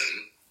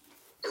discussion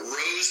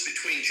arose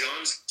between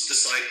John's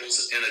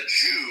disciples and a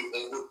Jew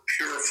over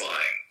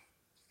purifying.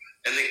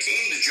 And they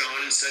came to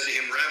John and said to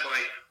him,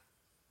 Rabbi,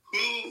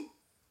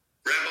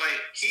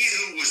 he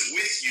who was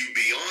with you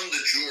beyond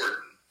the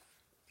Jordan,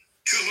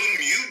 to whom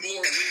you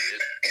bore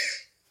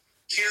witness,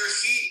 here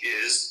he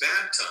is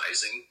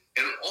baptizing,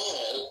 and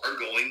all are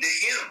going to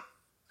him.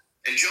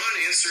 And John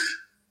answered,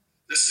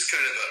 this is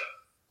kind of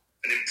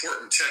an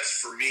important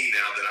text for me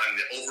now that I'm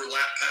the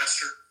overlap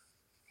pastor.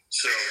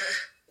 So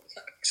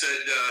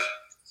said,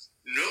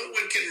 no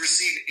one can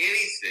receive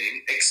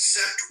anything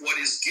except what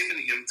is given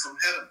him from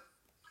heaven.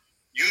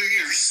 You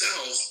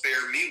yourselves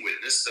bear me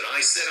witness that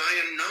I said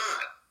I am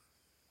not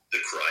the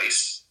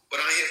Christ, but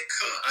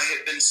I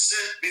have been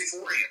sent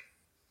before him.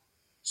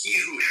 He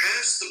who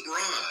has the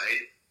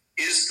bride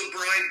is the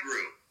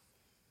bridegroom.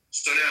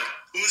 So now,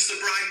 who's the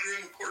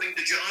bridegroom according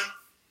to John?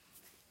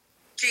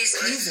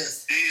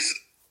 Jesus. Jesus,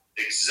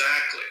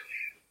 exactly.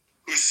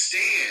 Who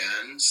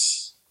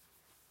stands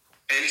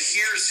and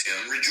hears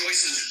him,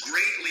 rejoices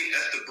greatly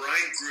at the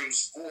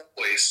bridegroom's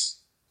voice.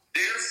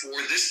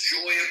 Therefore, this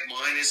joy of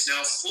mine is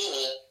now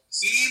full.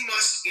 He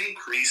must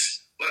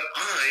increase, but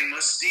I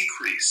must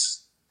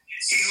decrease.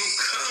 He who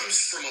comes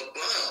from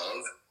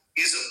above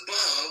is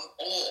above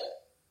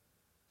all.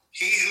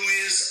 He who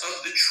is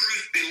of the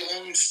truth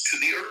belongs to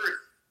the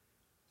earth.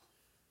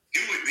 He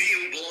who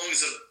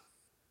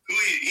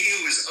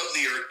is of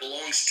the earth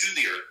belongs to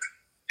the earth,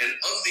 and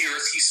of the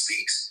earth he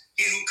speaks.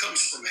 He who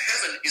comes from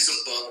heaven is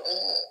above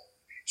all.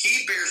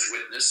 He bears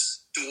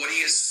witness to what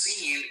he has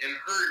seen and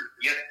heard,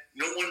 yet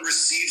no one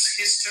receives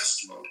his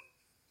testimony.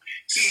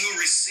 He who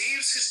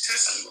receives his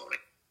testimony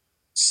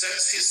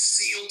sets his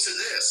seal to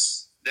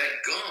this,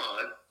 that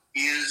God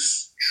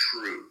is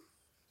true.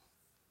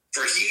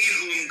 For he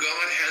whom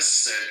God has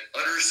sent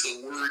utters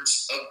the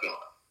words of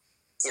God.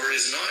 For it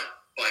is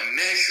not by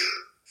measure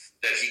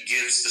that he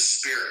gives the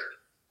Spirit.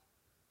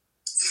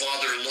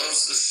 Father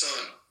loves the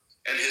Son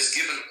and has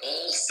given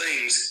all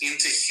things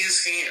into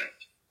his hand.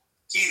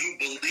 He who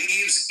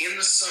believes in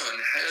the Son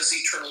has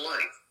eternal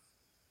life.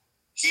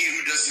 He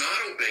who does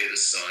not obey the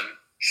Son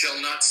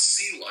shall not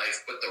see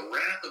life, but the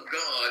wrath of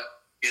God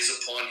is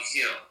upon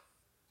him.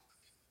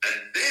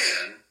 And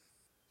then,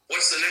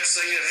 what's the next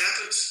thing that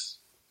happens?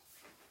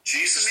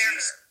 Jesus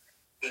meets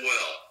the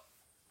well.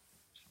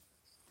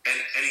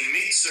 And he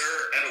meets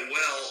her at a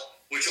well,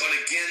 which ought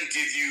to again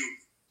give you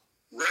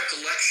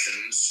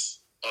recollections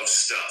of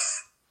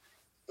stuff.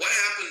 What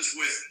happens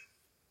with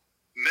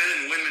men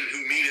and women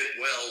who meet at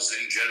wells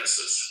in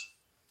Genesis?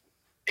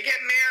 They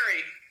get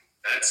married.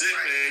 That's it,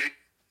 baby.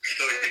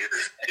 So here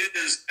it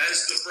is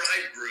as the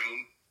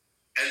bridegroom,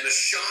 and the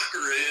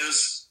shocker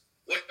is,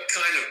 what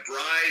kind of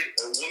bride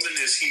or woman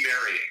is he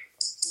marrying?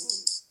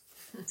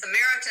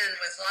 Samaritan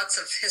with lots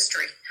of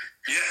history.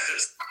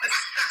 Yes. A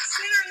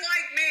sinner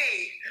like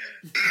me.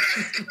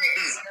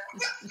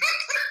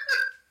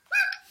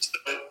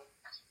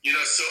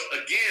 So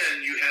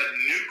again, you have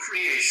new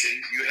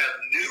creation, you have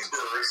new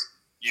birth,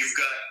 you've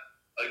got,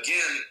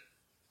 again,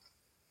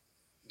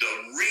 the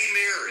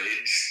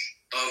remarriage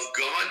of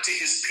God to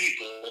his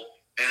people,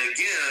 and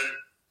again,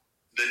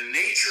 the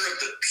nature of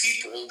the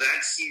people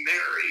that he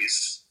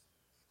marries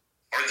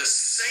are the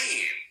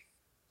same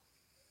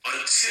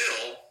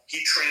until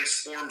he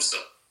transforms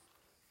them.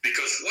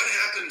 Because what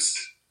happens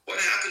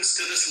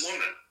to this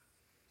woman?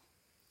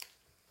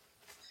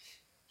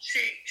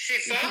 She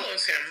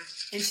follows him.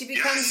 And she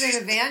becomes an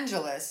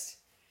evangelist.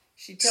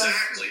 She tells,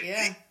 exactly.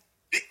 Yeah.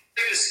 The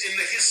greatest in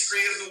the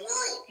history of the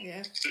world.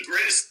 Yeah. The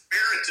greatest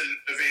Samaritan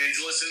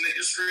evangelist in the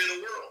history of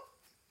the world.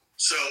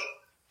 So,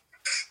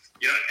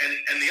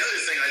 and the other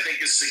thing I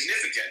think is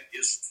significant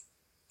is,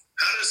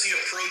 how does he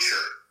approach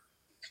her?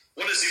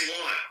 What does he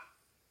want?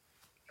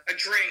 A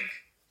drink.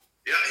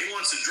 Yeah, he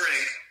wants a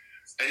drink.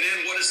 And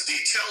then what does he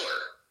tell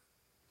her?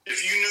 If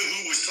you knew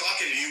who was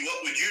talking to you,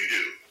 what would you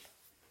do?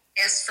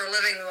 Ask for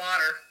living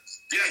water.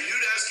 Yeah,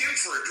 you'd ask him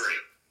for a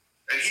drink.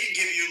 And he'd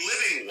give you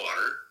living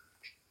water.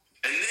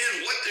 And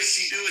then what does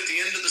she do at the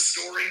end of the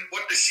story?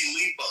 What does she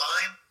leave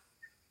behind?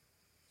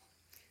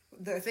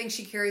 The thing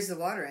she carries the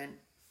water in,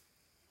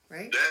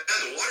 right?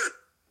 The water.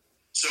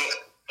 So,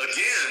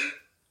 again,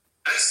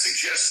 that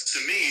suggests to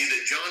me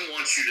that John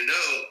wants you to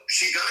know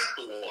she got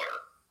the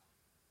water.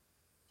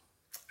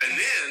 And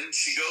then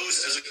she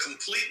goes as a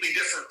completely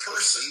different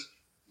person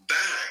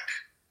back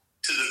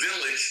to the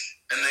village,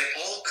 and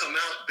they all come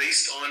out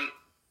based on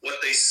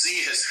what they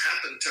see has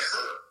happened to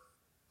her.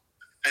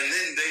 And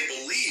then they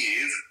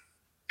believe,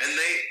 and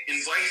they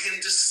invite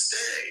him to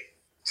stay,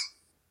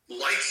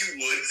 like you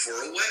would for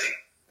a wedding.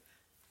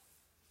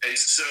 And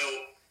so,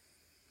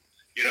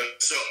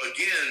 so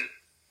again,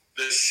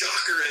 the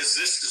shocker as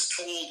this is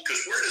told,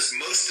 because where does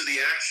most of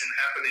the action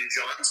happen in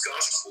John's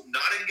gospel?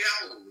 Not in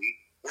Galilee.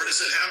 Where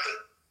does it happen?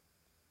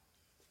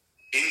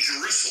 In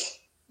Jerusalem.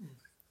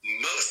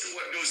 Most of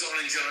what goes on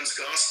in John's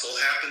gospel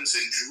happens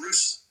in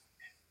Jerusalem.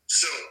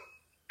 So,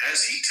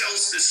 as he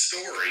tells this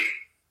story,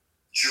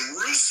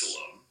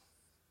 Jerusalem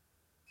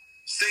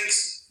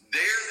thinks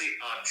they're the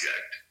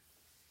object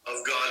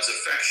of God's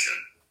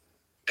affection.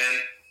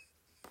 And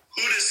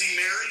who does he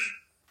marry?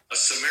 A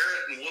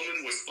Samaritan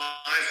woman with 5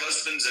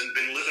 husbands and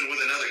been living with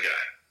another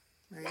guy.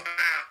 Right.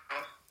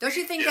 Wow. Don't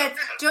you think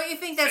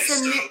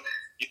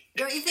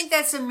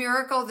that's a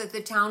miracle that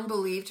the town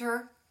believed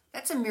her?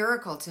 That's a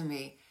miracle to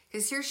me,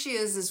 because here she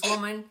is, this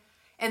woman,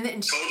 and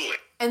then Totally.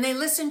 and they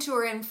listened to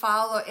her and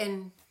followed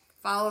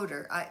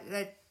her.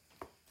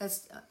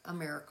 That's a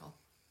miracle.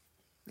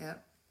 Yeah.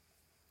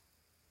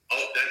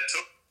 Oh, that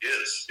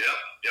is. Yep.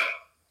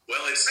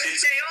 Well, But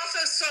they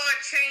also saw a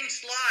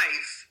changed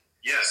life.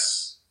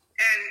 yes.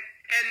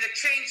 And the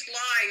changed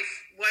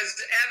life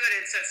was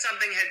evidence that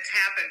something had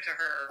happened to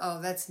her. Oh,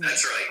 that's neat.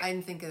 That's right. I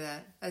didn't think of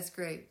that. That's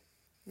great.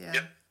 Yeah.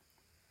 Yep.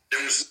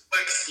 There was no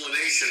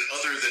explanation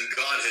other than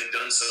God had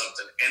done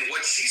something. And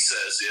what she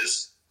says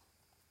is,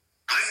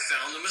 I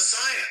found the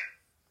Messiah.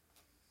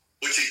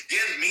 Which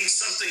again means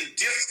something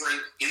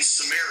different in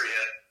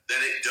Samaria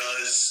than it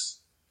does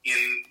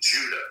in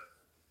Judah.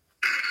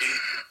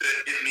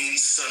 It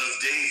means son of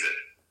David.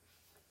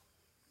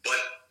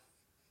 But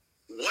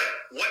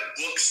what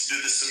books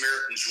do the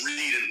Samaritans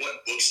read and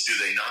what books do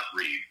they not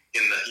read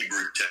in the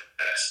Hebrew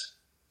text?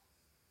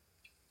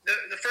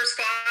 The first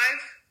 5?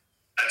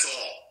 That's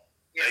all.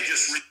 Yeah. They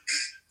just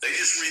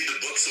read the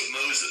books of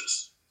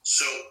Moses.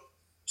 So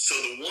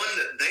the one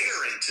that they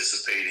are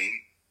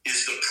anticipating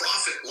is the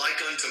prophet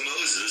like unto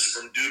Moses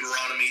from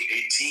Deuteronomy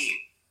 18.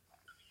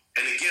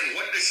 And again,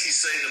 what does she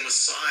say the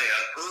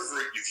Messiah,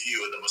 her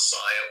view of the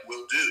Messiah,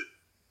 will do?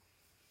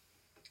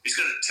 He's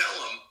going to tell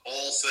them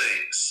all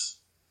things.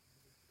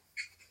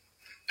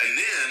 And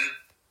then,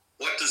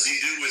 what does he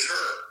do with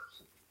her?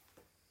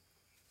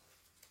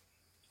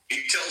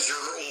 He tells her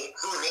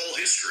her whole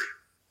history.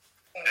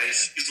 And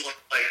she's like,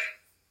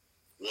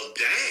 well,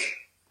 dang,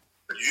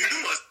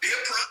 you must be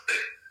a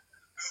prophet.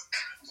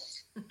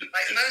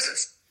 Like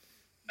Moses.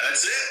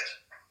 That's it.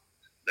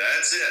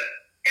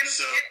 And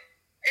So,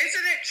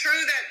 isn't it true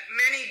that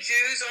many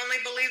Jews only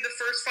believe the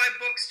first 5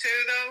 books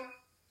too, though?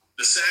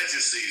 the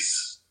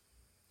Sadducees.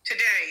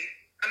 Today.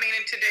 I mean,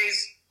 in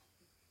today's...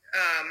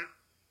 I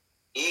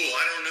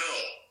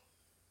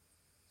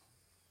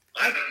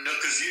don't know,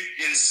 because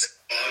in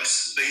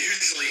synagogues they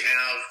usually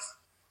have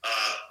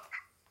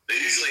the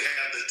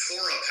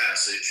Torah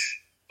passage,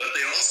 but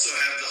they also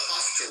have the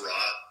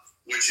Haftarah,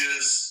 which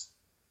is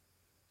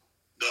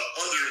the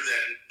other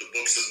than the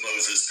books of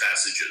Moses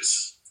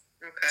passages.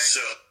 Okay.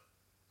 So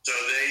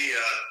they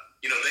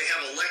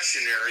have a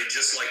lectionary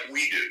just like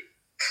we do,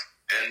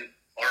 and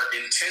are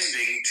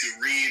intending to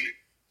read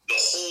the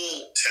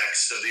whole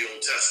text of the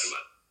Old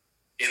Testament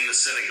in the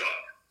synagogue.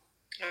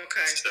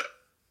 Okay. So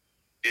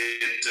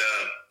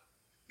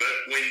but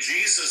when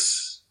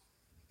Jesus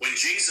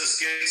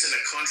gets in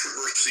a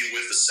controversy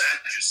with the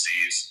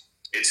Sadducees,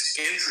 it's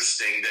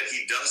interesting that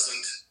he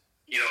doesn't,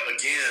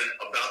 again,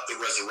 about the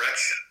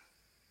resurrection,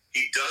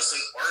 he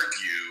doesn't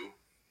argue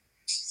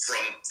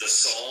from the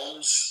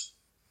Psalms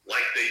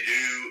like they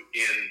do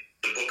in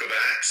the book of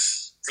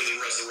Acts for the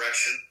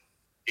resurrection.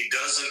 He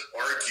doesn't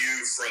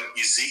argue from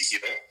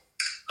Ezekiel.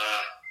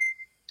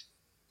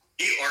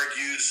 He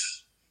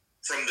argues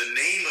from the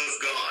name of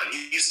God.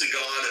 He's the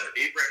God of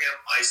Abraham,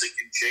 Isaac,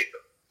 and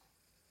Jacob.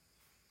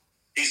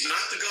 He's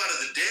not the God of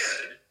the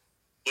dead,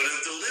 but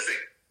of the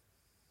living.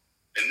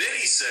 And then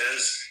he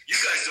says, you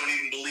guys don't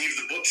even believe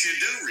the books you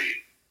do read.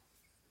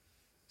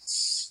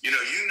 You know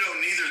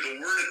neither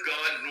the word of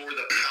God nor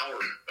the power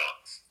of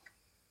God,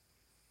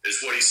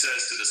 is what he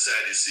says to the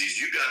Sadducees.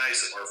 You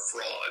guys are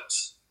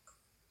frauds.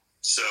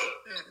 So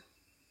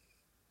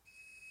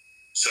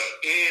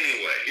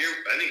anyway, here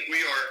I think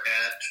we are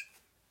at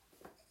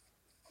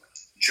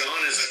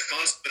John is a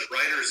consummate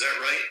writer. Is that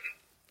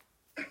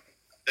right?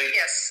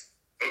 Yes.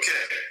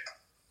 Okay.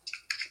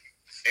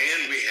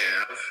 And we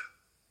have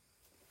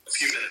a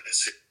few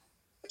minutes here.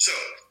 So,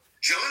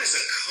 John is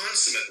a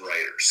consummate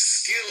writer,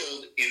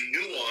 skilled in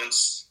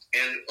nuance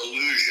and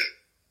allusion.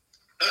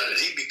 How did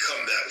he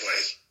become that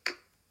way?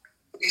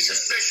 He's a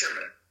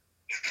fisherman.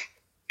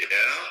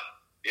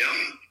 Yeah.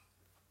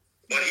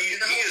 But he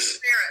is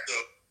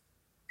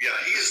he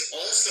has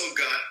also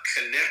got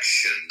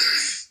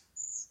connections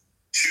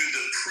to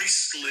the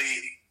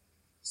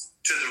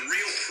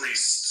real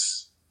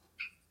priests,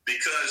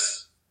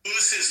 because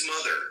who's his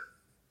mother?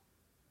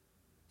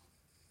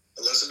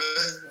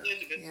 Elizabeth?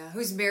 Yeah,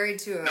 who's married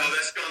to a... No,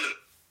 that's John.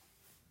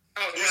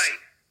 Right.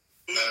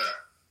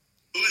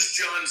 Who's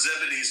John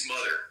Zebedee's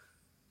mother?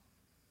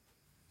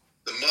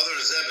 The mother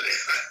of Zebedee.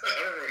 I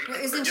don't remember.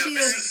 Well, isn't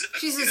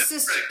she's a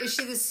sister? Right. Is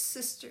she the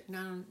sister?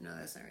 No,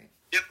 that's not right.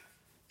 Yep.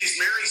 She's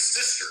Mary's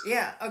sister.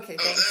 Yeah, okay.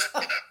 Oh, Thanks.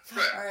 that, yeah,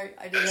 right. All right,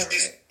 I did that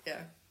right.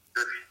 Yeah.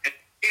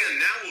 And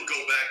now we'll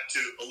go back to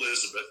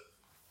Elizabeth.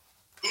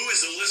 Who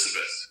is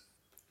Elizabeth?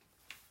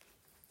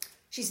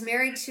 She's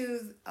married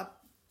to a...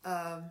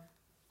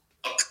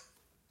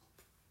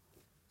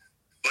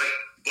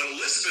 But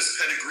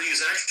Elizabeth's pedigree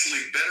is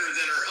actually better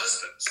than her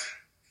husband's.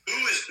 Who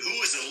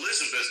is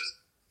Elizabeth?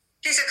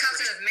 She's a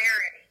cousin of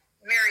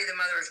Mary, the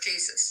mother of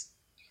Jesus.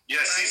 Yeah,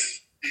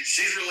 right?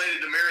 she's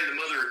related to Mary, the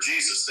mother of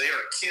Jesus. They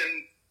are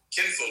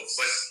kinfolk.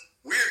 But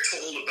we're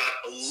told about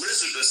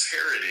Elizabeth's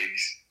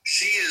heritage.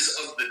 She is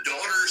of the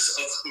daughters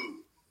of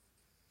who?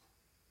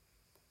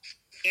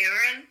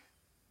 Aaron.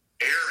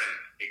 Aaron,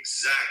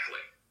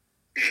 exactly.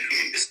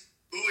 And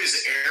who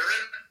is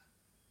Aaron?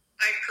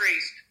 High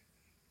priest.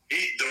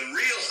 The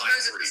real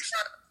high priest.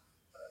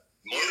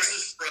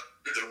 Moses' brother,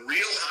 the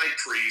real high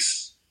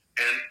priest,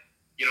 and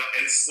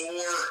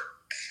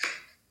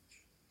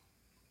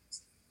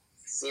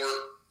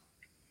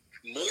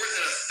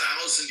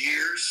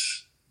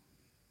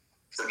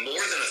for more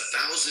than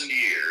 1,000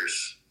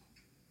 years,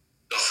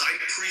 the high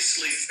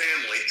priestly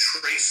family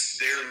traced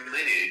their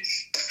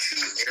lineage to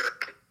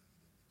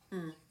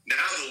Aaron.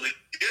 Now the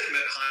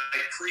legitimate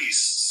high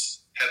priests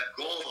have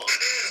gone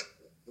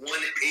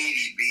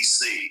 180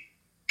 BC.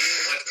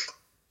 But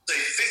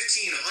say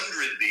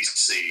 1500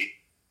 BC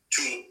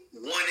to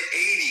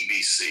 180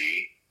 BC,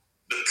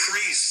 the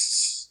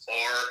priests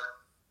are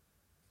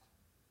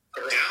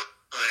down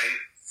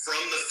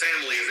from the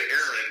family of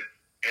Aaron,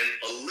 and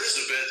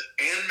Elizabeth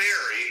and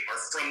Mary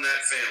are from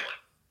that family.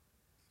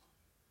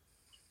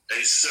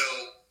 And so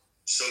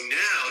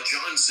now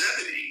John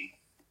Zebedee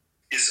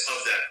is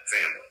of that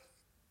family.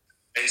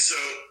 And so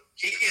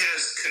he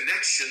has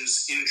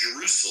connections in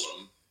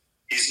Jerusalem.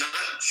 He's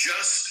not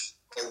just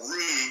a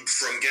rube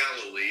from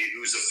Galilee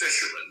who's a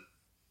fisherman.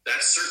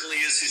 That certainly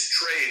is his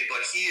trade,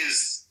 but he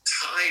is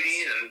tied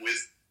in with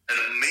an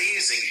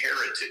amazing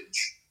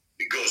heritage.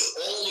 It goes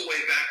all the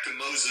way back to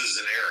Moses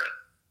and Aaron.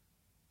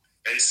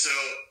 And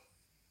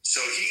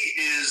so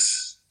he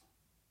is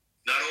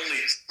not only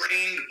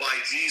trained by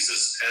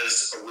Jesus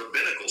as a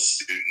rabbinical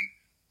student,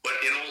 but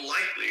in all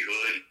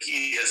likelihood,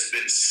 he has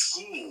been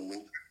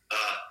schooled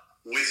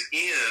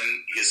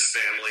within his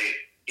family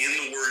in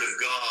the Word of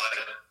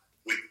God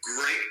with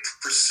great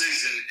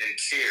precision and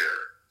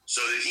care,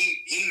 so that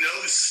he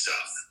knows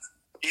stuff.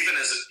 Even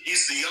as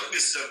he's the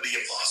youngest of the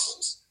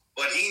apostles,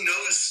 but he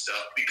knows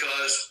stuff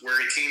because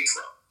where he came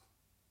from.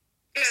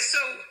 Yeah,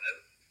 so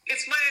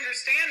it's my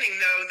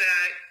understanding, though,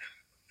 that,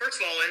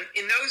 first of all,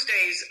 in those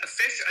days, a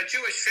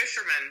Jewish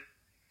fisherman,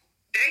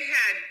 didn't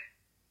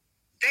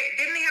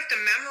they have to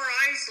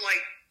memorize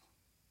like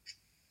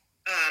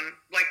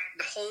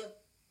the whole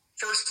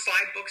first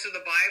 5 books of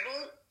the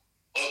Bible?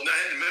 Oh, I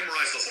had to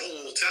memorize the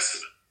whole Old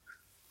Testament.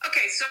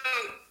 Okay, so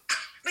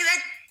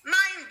that's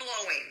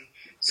mind-blowing.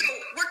 So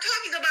we're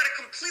talking about a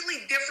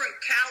completely different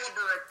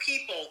caliber of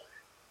people.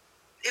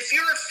 If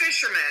you're a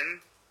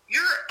fisherman,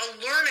 you're a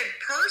learned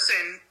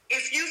person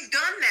if you've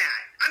done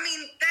that. I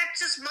mean,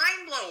 that's just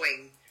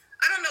mind-blowing.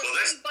 I don't know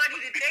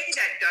anybody today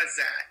that does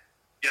that.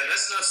 Yeah,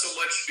 that's not so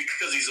much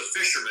because he's a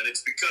fisherman.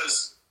 It's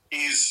because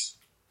he's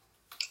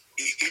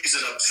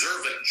an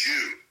observant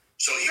Jew.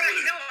 So he would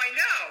have, I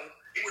know.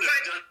 He would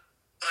have done it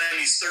by the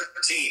time he's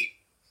 13.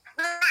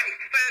 Right,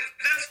 but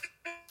that's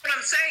what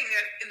I'm saying.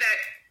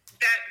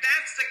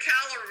 That's the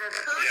caliber of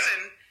a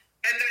person,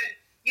 and then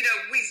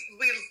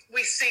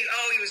we see,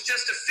 oh, he was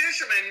just a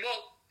fisherman.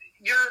 Well,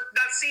 you're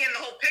not seeing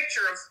the whole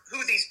picture of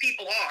who these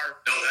people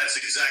are. No, that's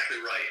exactly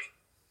right.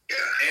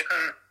 Yeah,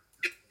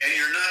 and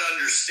you're not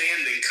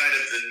understanding kind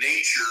of the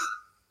nature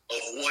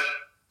of what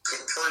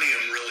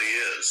Capernaum really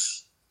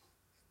is.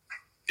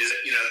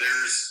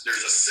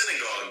 There's a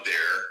synagogue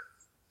there.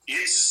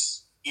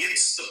 It's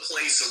the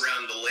place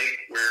around the lake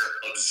where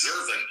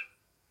observant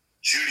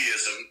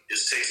Judaism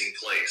is taking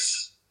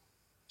place.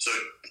 So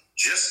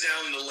just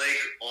down the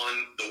lake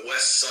on the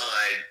west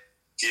side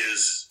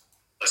is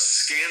a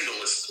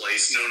scandalous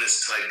place known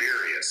as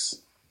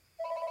Tiberias.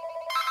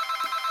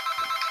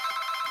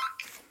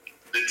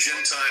 The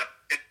Gentile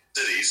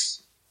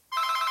cities,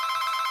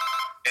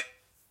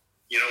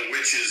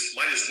 which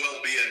might as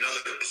well be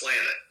another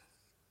planet.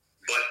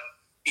 But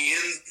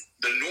in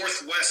the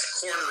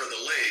northwest corner of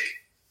the lake,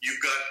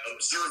 you've got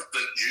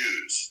observant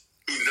Jews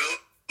who know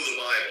the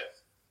Bible.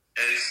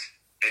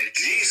 And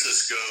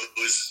Jesus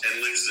goes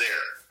and lives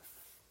there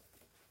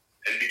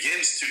and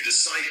begins to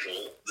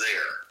disciple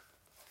there.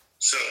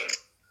 So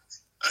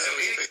I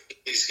think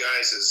these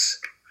guys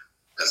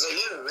as a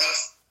little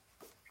rough.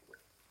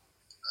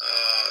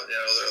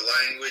 Their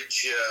language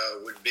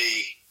would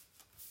be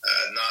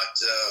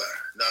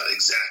not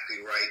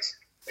exactly right.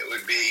 It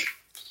would be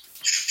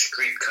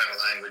street kind of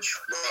language,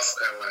 rough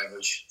kind of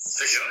language,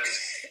 fisherman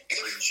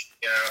language.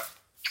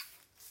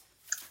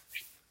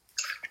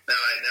 Now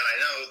I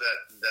know that.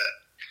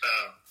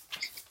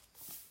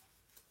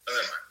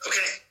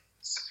 Okay.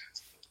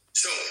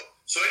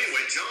 So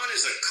anyway, John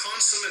is a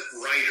consummate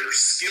writer,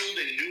 skilled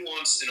in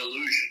nuance and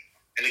illusion.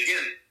 And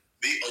again,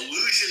 the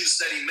allusions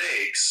that he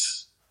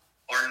makes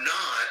are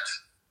not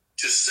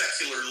to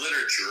secular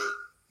literature,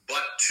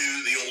 but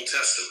to the Old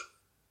Testament.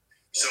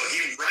 So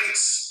he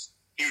writes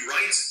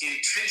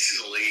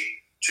intentionally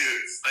to.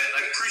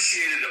 I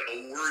appreciated a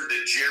word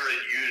that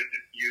Jared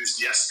used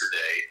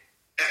yesterday.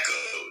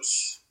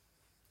 Echoes.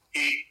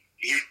 He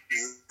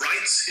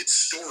writes his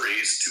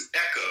stories to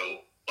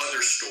echo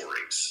other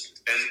stories,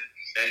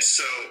 and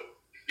so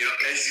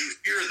as you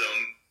hear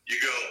them, you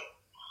go,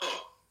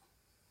 huh,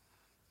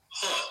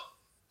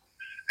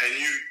 and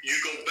you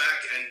go back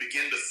and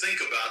begin to think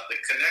about the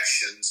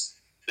connections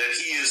that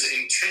he is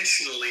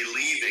intentionally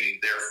leaving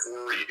there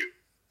for you.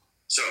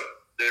 So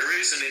there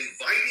is an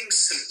inviting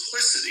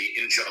simplicity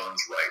in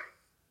John's writing,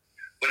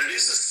 but it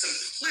is a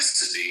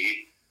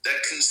simplicity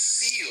that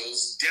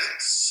conceals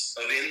depths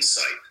of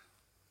insight.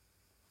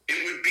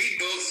 It would be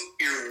both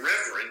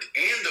irreverent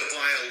and a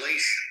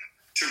violation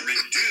to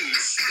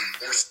reduce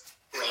or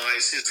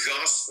summarize his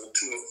gospel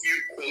to a few,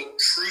 quote,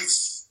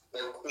 truths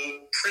or,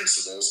 quote,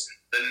 principles,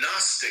 the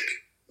Gnostic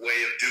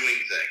way of doing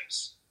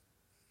things.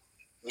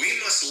 We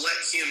must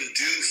let him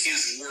do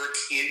his work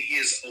in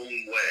his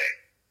own way.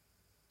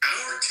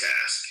 Our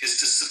task is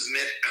to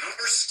submit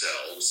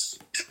ourselves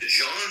to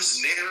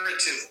John's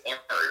narrative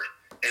art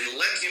and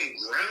let him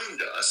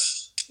ground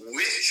us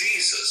with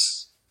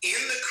Jesus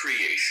in the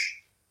creation.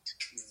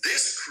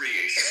 This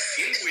creation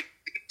in which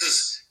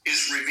Jesus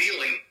is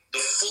revealing the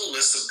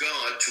fullness of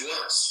God to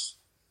us.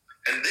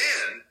 And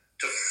then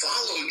to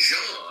follow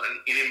John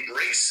in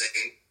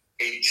embracing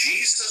a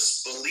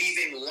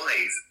Jesus-believing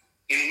life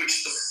in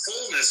which the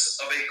fullness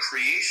of a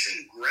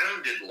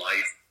creation-grounded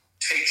life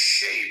takes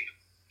shape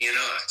in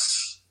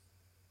us.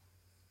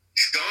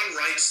 John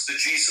writes the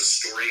Jesus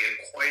story in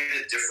quite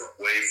a different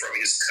way from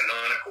his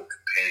canonical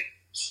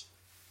companions.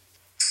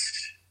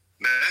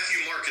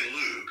 Matthew, Mark, and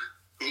Luke,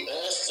 who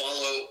all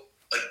follow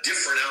a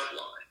different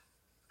outline.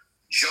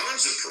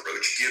 John's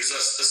approach gives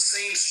us the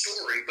same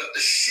story, but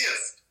the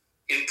shift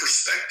in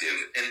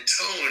perspective and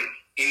tone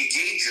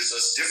engages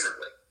us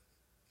differently.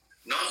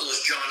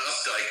 Novelist John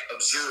Updike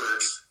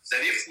observes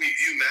that if we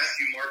view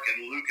Matthew, Mark,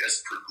 and Luke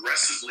as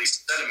progressively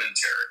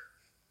sedimentary,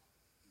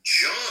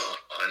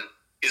 John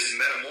is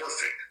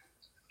metamorphic.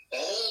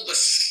 All the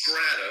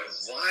strata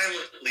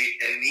violently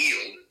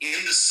annealed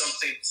into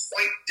something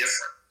quite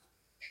different.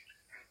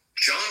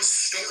 John's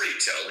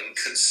storytelling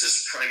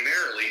consists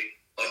primarily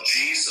of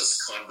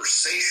Jesus'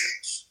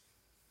 conversations.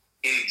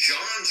 In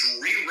John's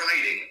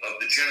rewriting of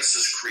the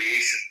Genesis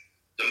creation,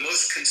 the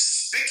most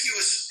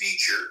conspicuous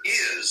feature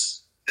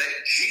is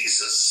that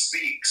Jesus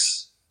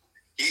speaks.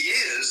 He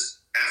is,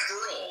 after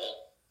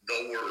all,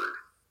 the Word.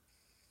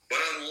 But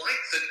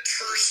unlike the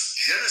terse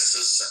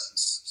Genesis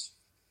sentences,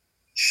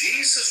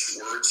 Jesus'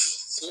 words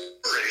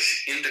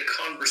flourish into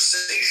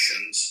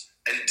conversations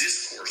and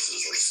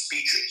discourses or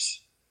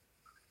speeches.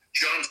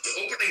 John's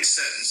opening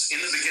sentence,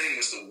 "In the beginning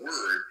was the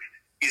Word,"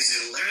 is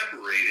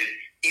elaborated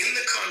in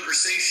the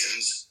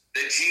conversations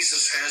that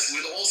Jesus has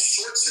with all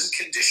sorts and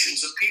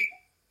conditions of people.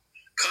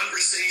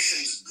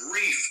 Conversations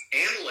brief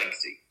and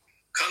lengthy,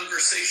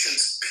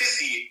 conversations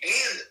pithy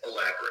and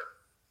elaborate,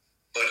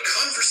 but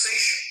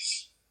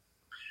conversations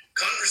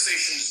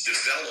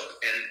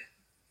develop and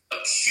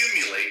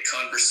accumulate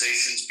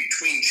conversations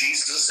between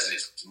Jesus and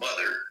his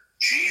mother,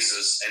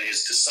 Jesus and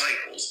his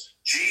disciples,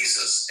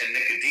 Jesus and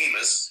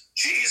Nicodemus,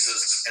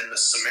 Jesus and the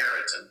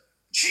Samaritan,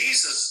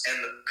 Jesus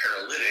and the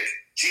paralytic,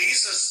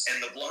 Jesus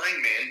and the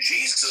blind man,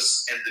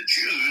 Jesus and the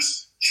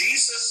Jews,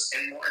 Jesus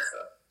and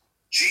Martha,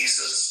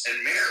 Jesus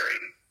and Mary,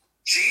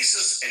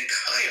 Jesus and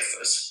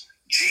Caiaphas,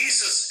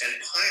 Jesus and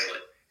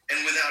Pilate,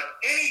 and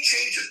without any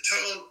change of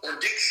tone or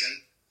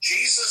diction,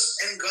 Jesus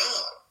and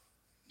God,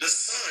 the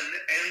Son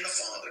and the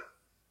Father.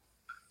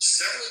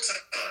 Several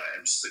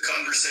times the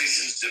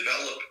conversations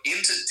develop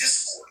into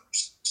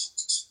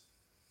discourse,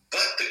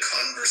 but the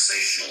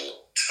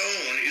conversational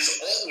tone is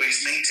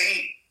always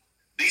maintained.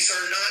 These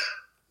are not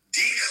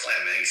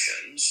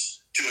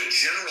declamations to a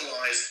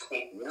generalized,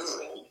 quote,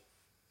 world,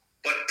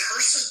 but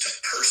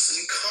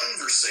person-to-person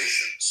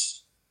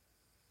conversations.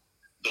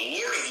 The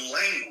Lord of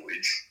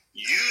language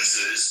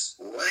uses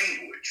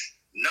language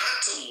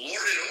not to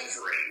lord it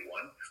over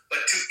anyone, but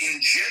to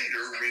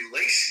engender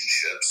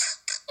relationships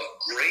of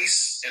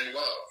grace and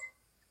love,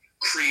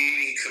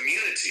 creating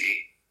community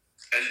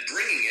and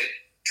bringing it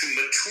to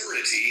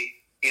maturity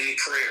in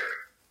prayer.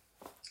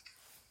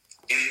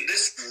 In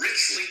this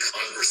richly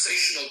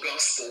conversational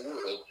gospel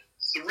world,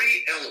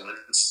 three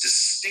elements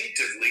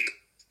distinctively,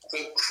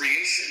 quote,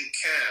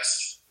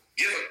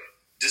 give a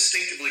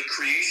distinctively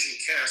creation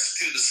cast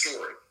to the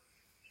story.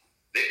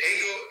 The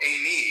ego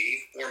eimi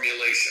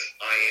formulation,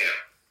 I am.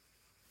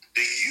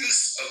 The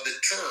use of the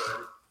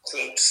term,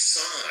 quote,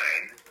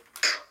 sign,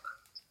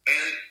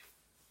 and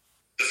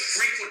the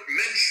frequent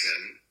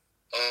mention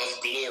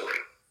of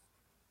glory.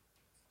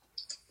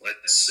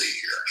 Let's see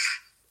here.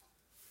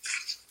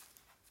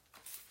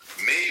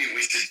 Maybe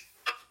we should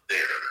stop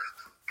there.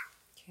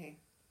 Okay.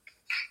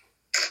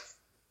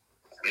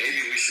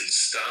 Maybe we should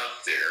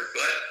stop there,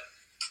 but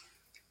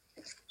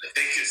I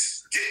think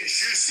it's getting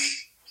juicy.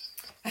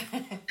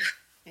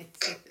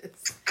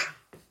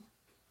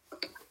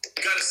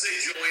 Gotta say,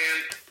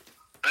 Joanne,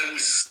 I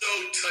was so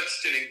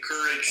touched and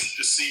encouraged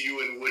to see you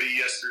and Woody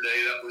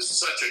yesterday. That was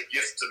such a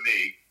gift to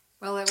me.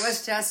 Well, it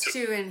was to us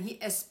too, and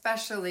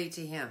especially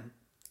to him.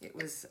 It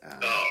was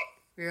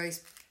really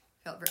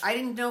felt. I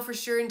didn't know for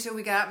sure until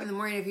we got up in the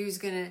morning if he was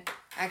going to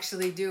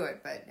actually do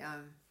it, but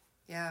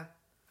yeah,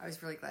 I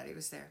was really glad he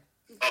was there.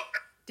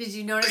 Did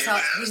you notice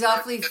how he's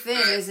awfully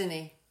thin, isn't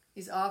he?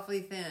 He's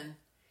awfully thin.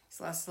 He's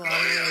lost a lot of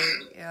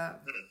weight. Yeah.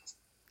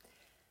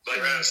 But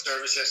you were at a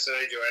service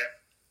yesterday, Joanne?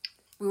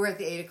 We were at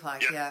the 8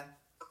 o'clock. Yeah.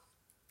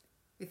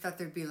 We thought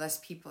there'd be less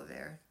people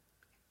there,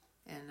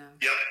 and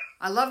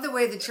I love the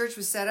way the church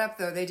was set up.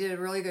 Though they did a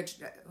really good.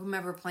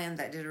 Whomever planned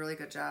that did a really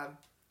good job.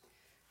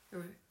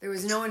 There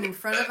was no one in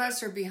front of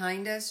us or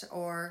behind us,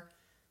 or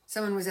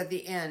someone was at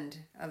the end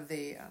of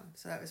the.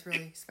 So that was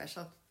really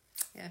special.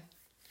 Yeah.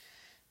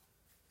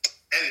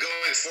 And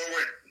going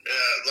forward,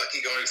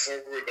 Lucky, going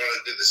forward, we're going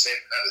to do the same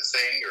kind of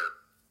thing, or?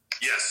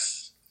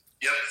 Yes.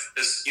 Yep.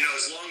 As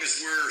long as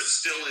we're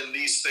still in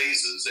these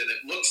phases, and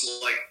it looks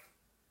like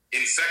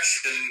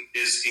infection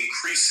is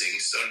increasing,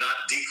 so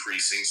not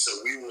decreasing,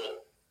 so we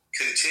will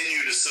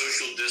continue to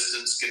social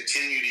distance,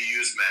 continue to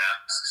use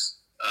masks,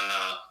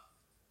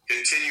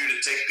 continue to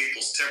take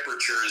people's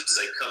temperature as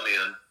they come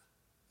in.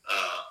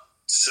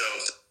 So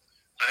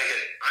I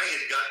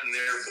had gotten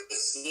there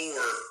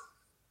before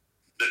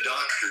the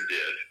doctor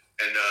did,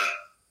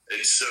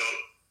 and so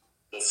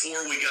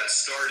before we got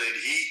started,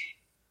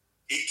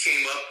 he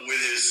came up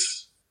with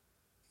his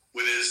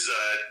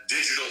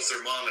digital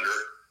thermometer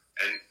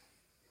and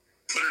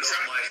put it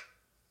on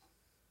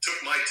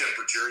took my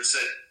temperature and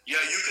said,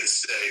 "Yeah, you can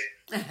stay."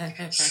 I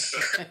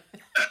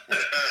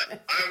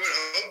would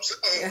hope so.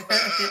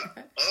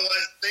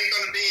 Otherwise, it ain't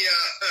going to be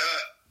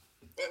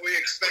what we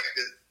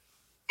expected.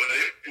 But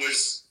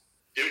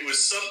it was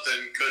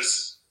something,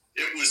 because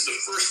it was the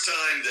first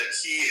time that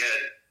he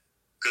had,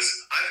 because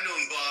I've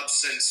known Bob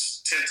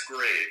since 10th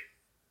grade,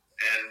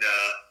 and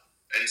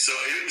so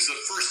it was the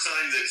first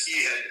time that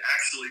he had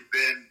actually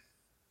been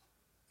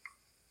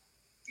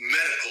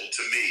medical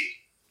to me.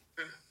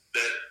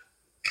 That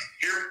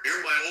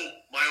here my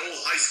old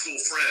high school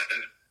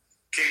friend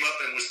came up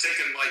and was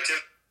taking my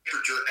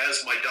temperature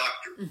as my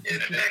doctor.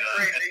 Isn't that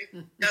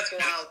crazy? That's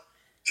wild.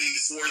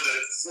 For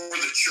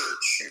the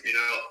church,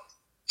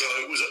 So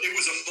it was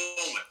a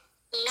moment.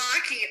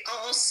 Lucky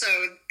also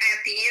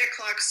at the 8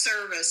 o'clock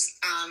service,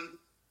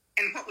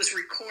 and what was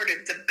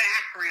recorded, the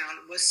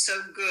background was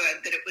so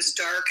good that it was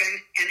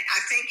darkened, and I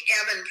think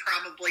Evan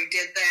probably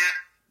did that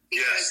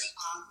because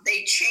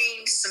they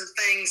changed some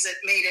things that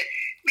made it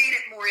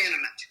more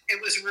intimate.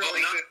 It was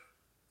really good.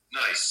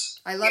 Nice.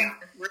 I love,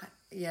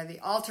 the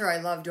altar I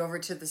loved over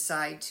to the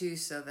side too,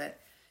 so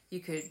that you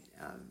could,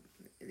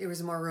 there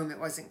was more room. It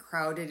wasn't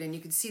crowded, and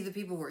you could see the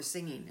people who were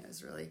singing. It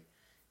was really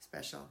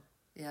special.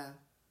 Yeah,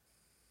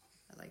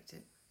 I liked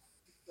it.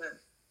 Good.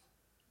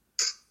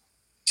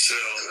 So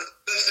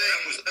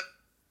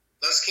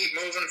let's keep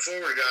moving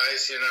forward,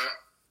 guys.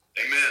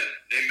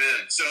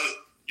 Amen. So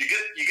you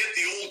get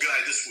the old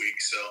guy this week.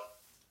 So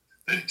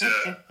that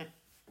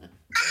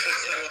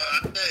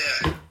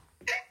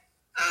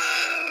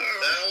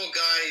that old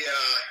guy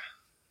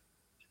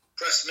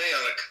pressed me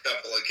on a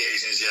couple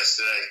occasions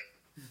yesterday.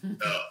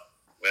 Oh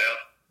well,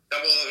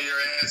 couple of your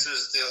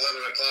answers at the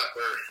 11 o'clock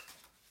were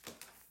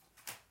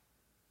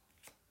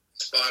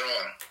spot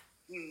on.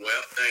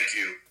 Well, thank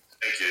you.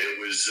 It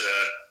was,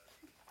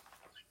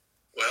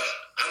 well,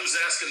 I was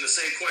asking the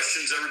same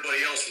questions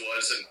everybody else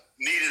was and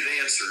needed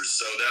answers,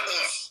 so that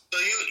was... So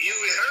you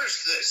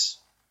rehearsed this.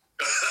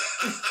 No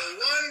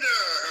wonder.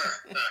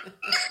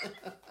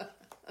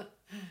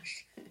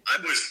 I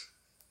was,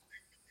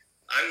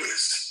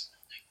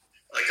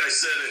 like I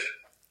said,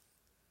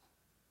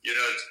 you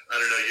know, I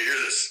don't know, you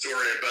hear the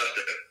story about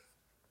the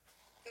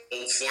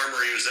old farmer.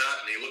 He was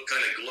out and he looked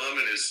kind of glum,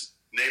 and his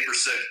neighbor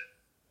said,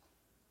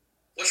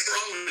 "What's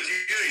wrong with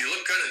you? You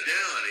look kind of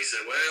down." He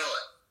said,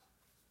 "Well,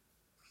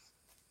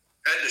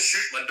 I had to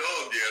shoot my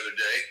dog the other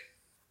day."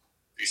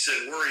 He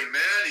said, "Were he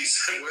mad?" He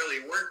said, "Well, he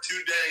weren't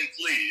too dang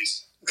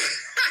pleased." Oh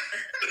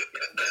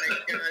my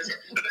gosh.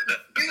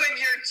 You and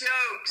your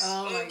jokes.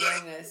 Oh my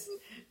goodness.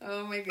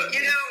 Oh my goodness.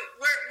 You know,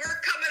 we're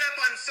coming up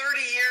on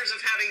 30 years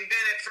of having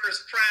been at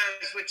First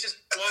Pres, which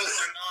just blows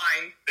my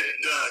mind. It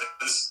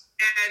does.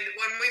 And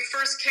when we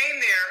first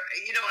came there,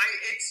 you know,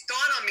 it's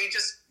dawned on me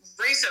just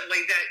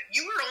recently that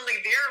you were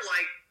only there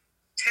like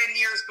 10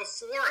 years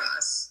before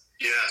us.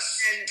 Yes.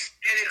 And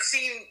it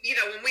seemed, you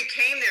know, when we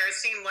came there, it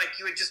seemed like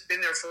you had just been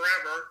there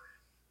forever.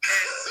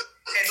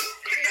 And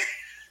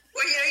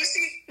well, you know, you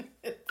see,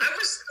 I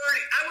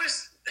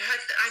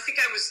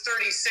think I was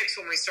 36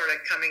 when we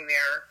started coming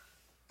there.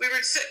 We were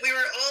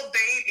all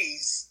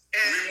babies,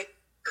 and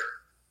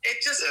it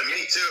just... Yeah,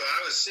 me too.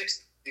 I was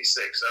 66.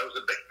 I was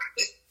a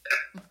baby.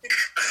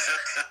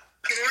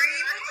 You're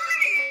even older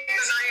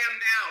than I am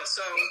now,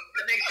 so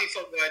that makes me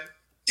feel good.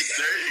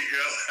 There you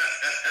go.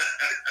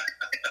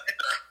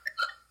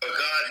 Oh,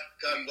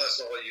 God bless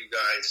all you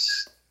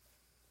guys.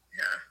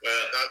 Yeah.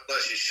 Well, God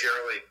bless you,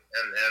 Shirley,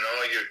 and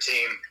all your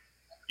team.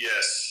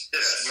 Yes.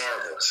 It's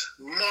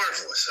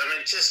marvelous. I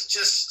mean, just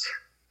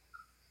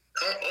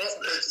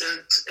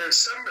in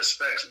some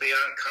respects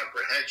beyond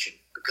comprehension,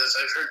 because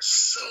I've heard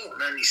so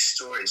many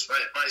stories.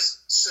 My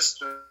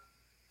sister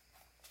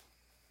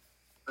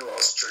who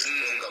else just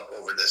broke up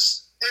over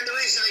this. And the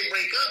reason they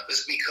break up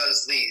is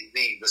because the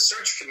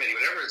search committee,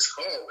 whatever it's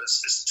called,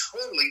 is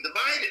totally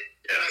divided.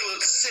 Yeah. You know,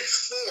 it's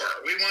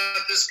 6-4. We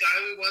want this guy,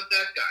 we want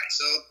that guy.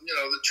 So, you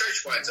know, the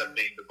church winds up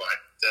being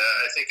divided.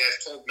 I think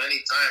I've told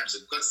many times,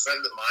 a good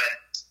friend of mine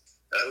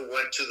who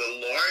went to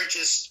the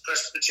largest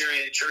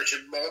Presbyterian church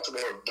in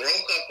Baltimore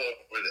broke up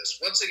over this.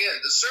 Once again,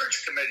 the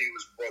search committee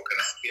was broken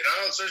up. You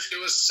know, the search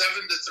committee was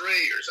 7-3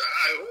 or so.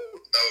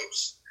 Who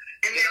knows?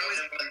 And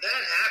when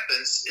that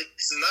happens,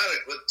 it's not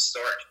a good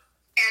start.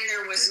 And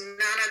there was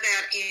none of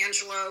that,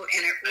 Angelo,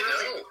 and it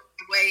really was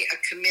the way a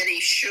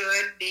committee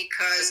should,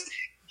 because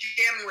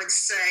Jim would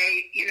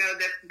say, you know,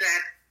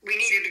 that we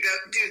needed to go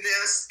do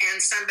this,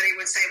 and somebody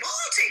would say, well,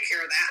 I'll take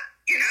care of that,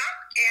 you know,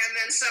 and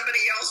then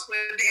somebody else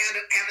would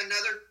have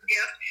another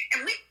gift,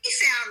 and we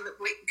found that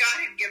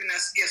God had given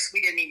us gifts we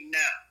didn't even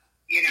know,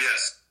 you know,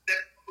 that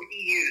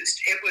he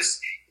used. It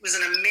was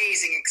an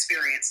amazing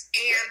experience,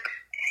 and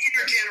an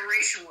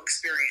intergenerational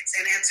experience,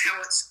 and that's how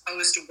it's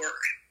supposed to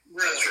work,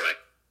 really. That's right.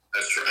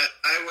 That's right.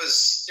 I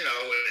was, you know,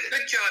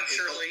 good job,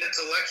 Shirley.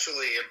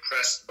 Intellectually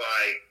impressed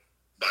by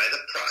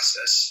the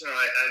process. You know,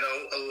 I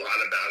know a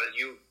lot about it.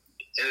 You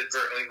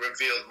inadvertently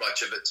revealed much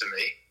of it to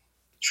me,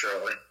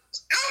 Shirley.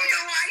 Oh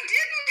no, I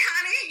didn't,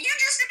 honey. You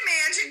just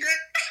imagined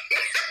it.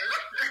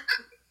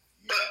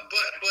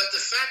 but the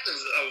fact of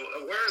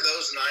where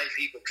those 9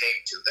 people came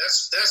to,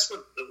 that's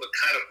what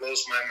kind of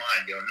blows my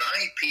mind. You know,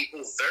 9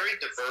 people, very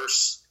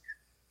diverse,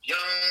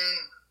 young,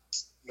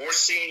 more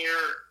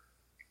senior.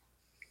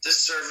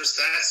 This service,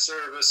 that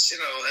service, you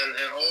know,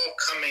 and all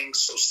coming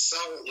so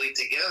solidly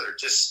together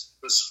just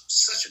was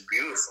such a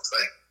beautiful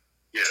thing.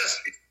 Yes.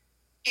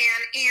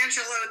 And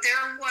Angelo,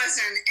 there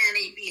wasn't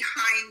any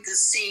behind the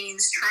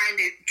scenes trying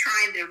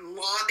to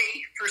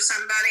lobby for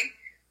somebody.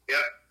 Yep.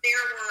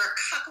 There were a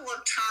couple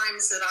of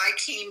times that I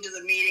came to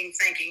the meeting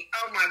thinking,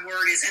 oh my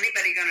word, is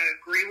anybody going to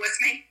agree with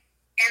me?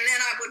 And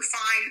then I would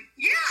find,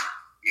 yeah,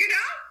 you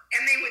know,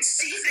 and they would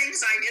see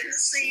things I didn't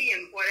see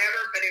and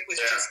whatever, but it was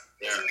just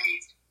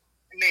amazing.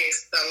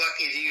 Amazed. Now,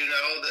 Lucky, do you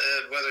know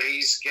whether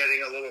he's getting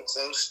a little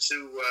close to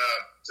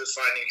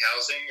finding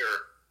housing,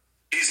 or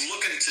he's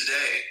looking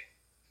today?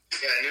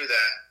 Yeah, I knew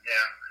that.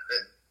 Yeah.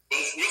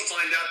 We'll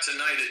find out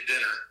tonight at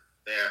dinner.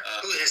 Yeah.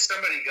 Is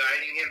somebody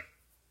guiding him?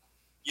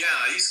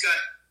 Yeah, he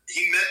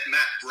met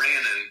Matt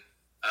Brannon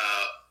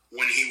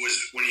when he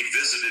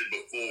visited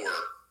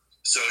before.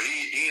 So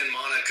he and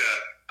Monica,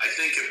 I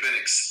think, have been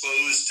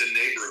exposed to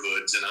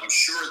neighborhoods, and I'm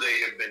sure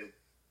they have been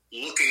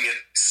looking at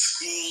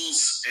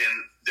schools and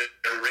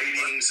their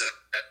ratings and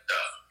that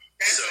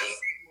stuff.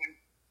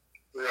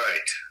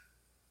 Right.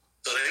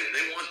 So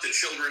they want the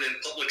children in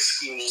public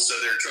schools, so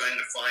they're trying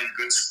to find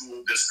good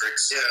school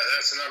districts. Yeah,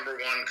 that's the number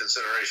one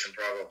consideration,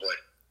 probably.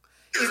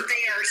 Sure. If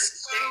they are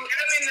so get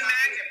them in the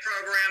magnet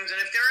programs, and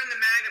if they're in the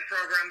magnet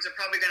programs, they're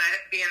probably going to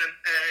be in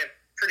a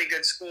pretty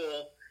good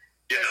school.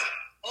 Yeah.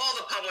 All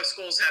the public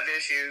schools have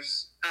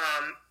issues.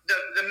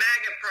 The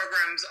magnet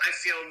programs, I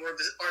feel,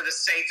 are the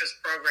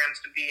safest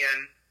programs to be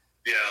in.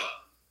 Yeah.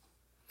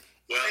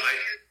 Well,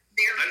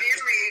 they're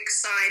very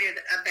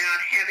excited about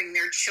having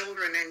their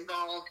children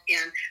involved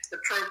in the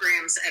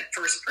programs at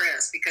First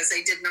Pres because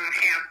they did not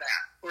have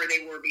that where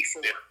they were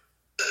before. Yeah.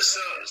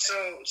 So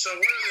what are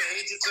the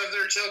ages of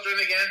their children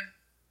again,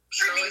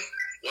 Shirley?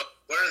 What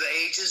are the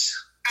ages?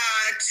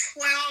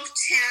 12,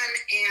 10,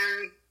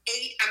 and 8,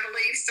 I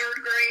believe, third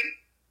grade.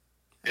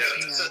 Yeah.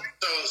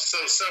 So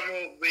some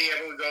will be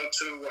able to go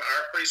to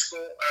our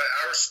preschool,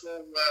 our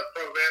school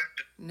program.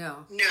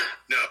 No.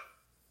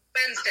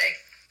 Wednesday.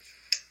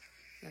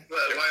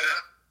 Why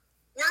not?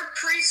 We're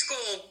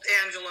preschool,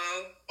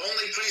 Angelo.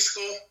 Only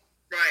preschool?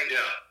 Right. Yeah.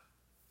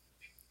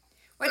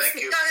 What's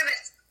Thank you. Talking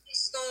about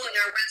school and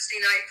our Wednesday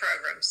night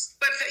programs.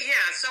 But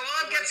so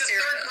I'll get the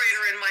third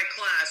grader in my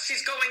class.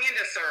 She's going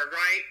into third,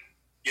 right?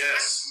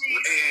 Yes.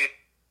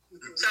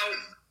 So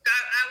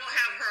I will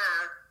have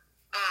her.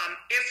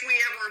 If we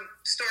ever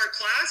start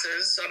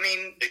classes, I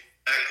mean.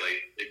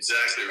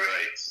 Exactly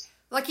right.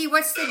 Lucky,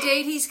 what's the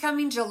date he's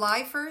coming?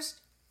 July 1st?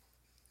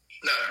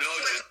 No,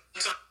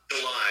 just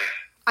July.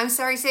 I'm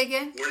sorry, say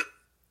again?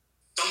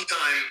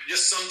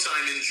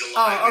 Sometime in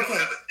July. Oh, We okay.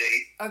 don't have a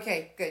date.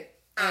 Okay, good.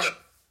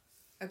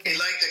 Okay. He'd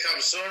like to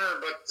come sooner,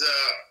 but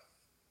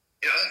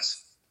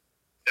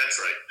That's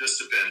right. Just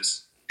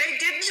depends. They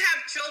didn't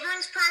have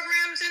children's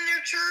programs in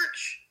their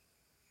church?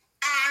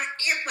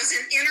 It was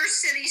an inner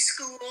city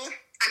school,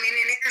 an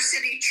inner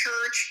city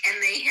church,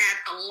 and they had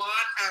a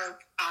lot of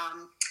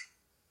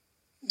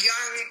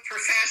young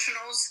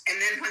professionals, and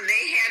then when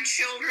they had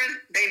children,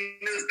 they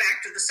moved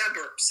back to the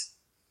suburbs.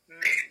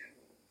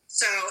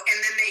 So,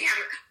 and then they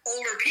had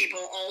older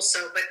people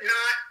also, but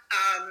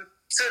not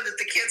so that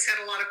the kids had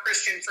a lot of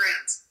Christian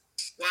friends.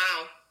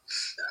 Wow.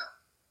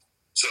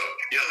 So,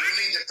 yeah.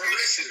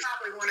 That's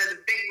probably one of the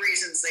big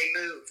reasons they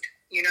moved,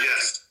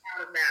 Yes.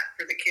 out of that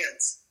for the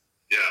kids.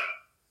 Yeah.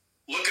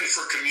 Looking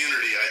for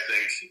community, I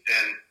think.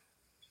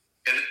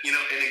 And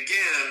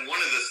again,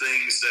 one of the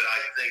things that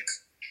I think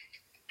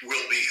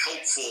will be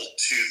helpful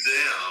to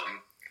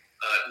them,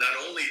 not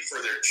only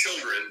for their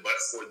children, but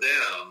for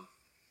them,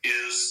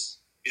 is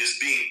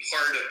being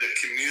part of the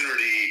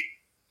community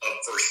of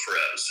First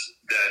Pres.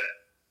 That,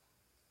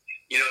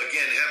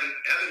 again,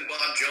 having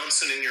Bob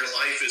Johnson in your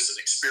life is an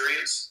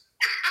experience.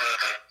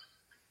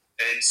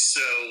 And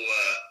so,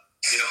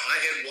 I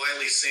had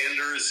Wiley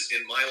Sanders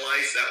in my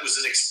life. That was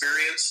an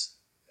experience.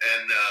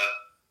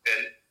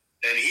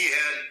 And he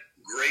had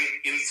great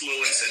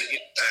influence and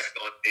impact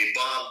on me.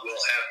 Bob will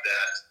have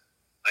that,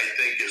 I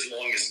think, as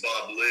long as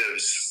Bob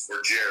lives,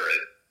 for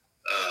Jared.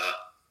 I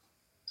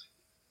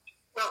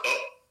have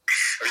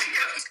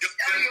to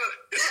tell you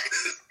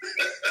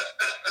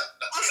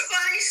a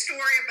funny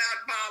story about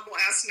Bob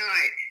last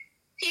night.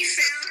 He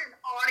found an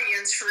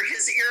audience for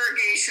his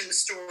irrigation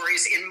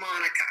stories in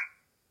Monica.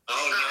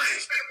 Oh,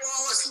 nice.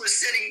 Wallace was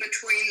sitting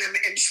between them,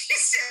 and she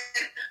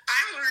said, I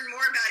learned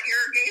more about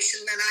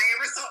irrigation than I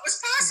ever thought was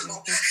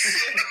possible. That's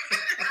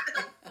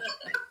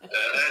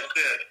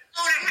it.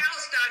 Own a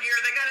house down here,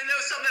 they got to know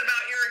something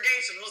about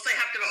irrigation, unless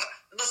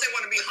they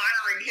want to be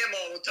hiring him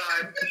all the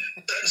time.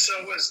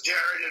 So was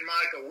Jared and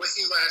Monica with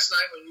you last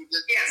night when you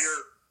did Yes.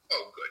 your...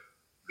 Oh, good.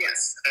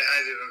 Yes. I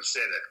didn't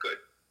understand that. Good.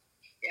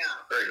 Yeah.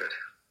 Very good.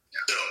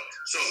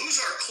 So who's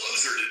our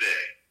closer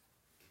today?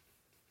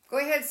 Go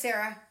ahead,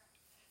 Sarah.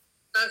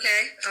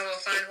 Okay, I will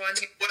find one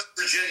here West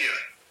Virginia.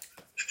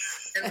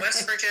 in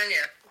West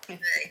Virginia.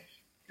 Okay.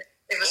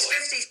 It was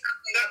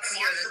 50-something up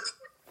here.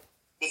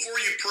 Before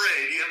you pray,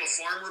 do you have a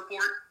farm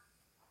report?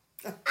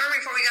 Farm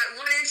report, we got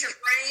 1 inch of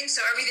rain,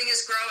 so everything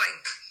is growing.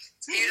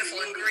 It's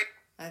beautiful and green.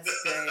 That's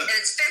great. And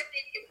it's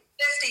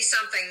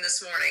 50-something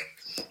this morning.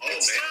 Oh,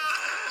 man.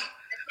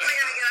 We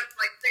gotta get up to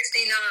like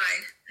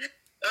 69.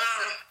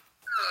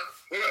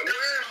 Where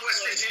in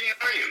West Virginia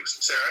are you,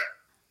 Sarah?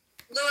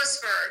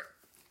 Lewisburg,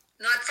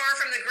 not far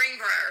from the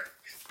Greenbrier.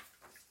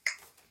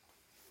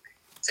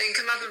 So you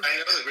can come up and... I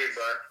know the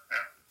Greenbrier.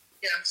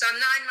 Yeah, so I'm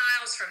 9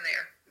 miles from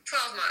there.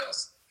 12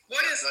 miles.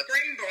 What is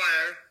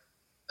Greenbrier?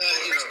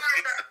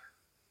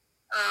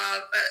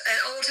 An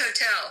old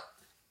hotel.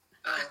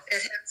 It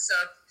has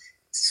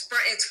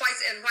it's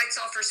White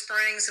Sulphur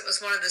Springs. It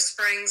was one of the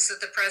springs that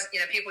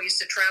people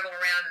used to travel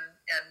around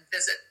and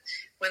visit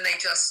when they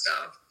just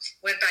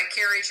went by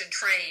carriage and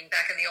train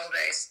back in the old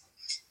days.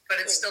 But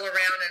it's still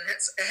around, and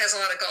it has a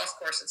lot of golf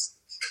courses.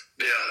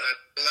 Yeah,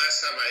 the last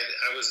time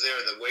I was there,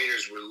 the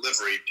waiters were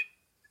liveried.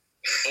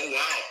 Oh,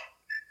 wow.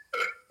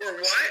 Or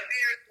what?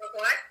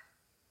 What?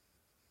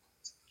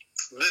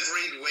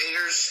 Liveried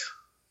waiters,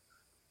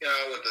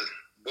 with the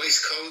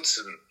waistcoats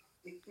and...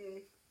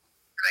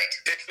 Right.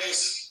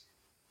 Pickles.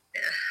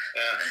 Yeah.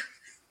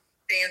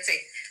 Fancy.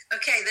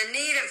 Okay, the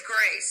need of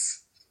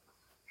grace.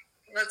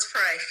 Let's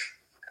pray.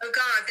 Oh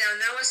God, thou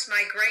knowest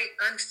my great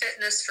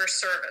unfitness for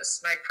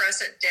service, my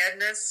present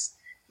deadness,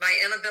 my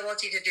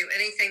inability to do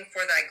anything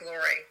for thy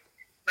glory,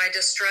 my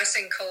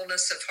distressing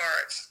coldness of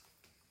heart.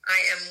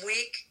 I am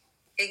weak,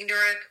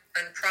 ignorant,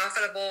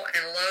 unprofitable,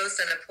 and loath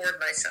and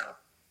abhorred myself.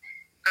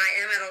 I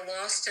am at a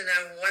loss to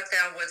know what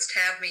thou wouldst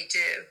have me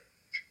do,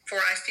 for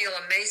I feel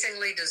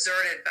amazingly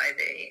deserted by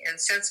thee, and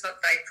sense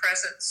thy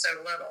presence so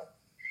little.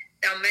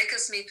 Thou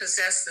makest me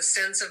possess the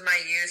sins of my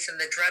youth and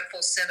the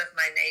dreadful sin of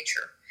my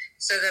nature,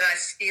 so that I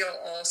feel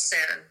all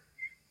sin.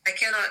 I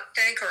cannot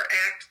think or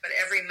act, but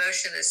every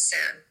motion is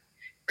sin.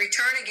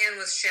 Return again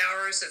with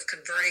showers of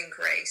converting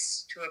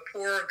grace to a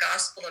poor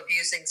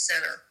gospel-abusing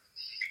sinner.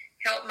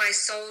 Help my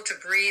soul to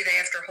breathe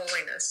after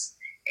holiness,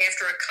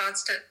 after a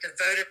constant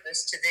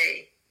devotedness to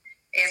thee,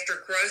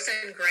 after growth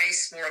in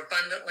grace more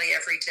abundantly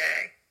every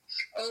day.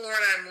 O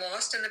Lord, I am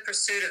lost in the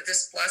pursuit of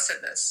this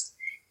blessedness,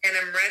 and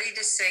am ready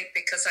to sink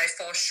because I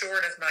fall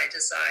short of my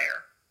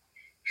desire.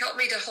 Help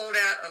me to hold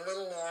out a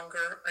little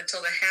longer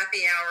until the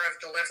happy hour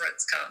of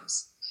deliverance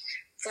comes.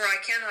 For I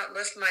cannot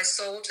lift my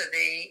soul to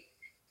thee,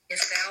 if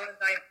thou in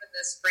thy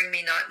goodness bring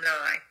me not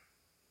nigh.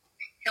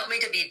 Help me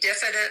to be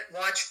diffident,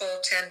 watchful,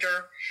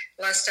 tender,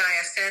 lest I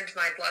offend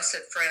my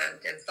blessed friend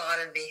in thought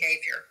and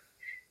behavior.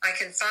 I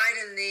confide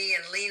in thee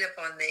and lean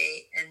upon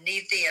thee, and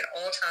need thee at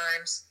all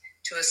times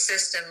to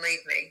assist and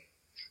lead me.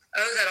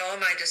 Oh, that all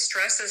my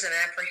distresses and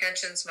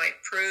apprehensions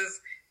might prove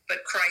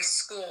but Christ's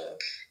school,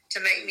 to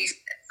make me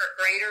fit for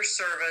greater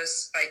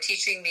service by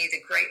teaching me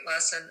the great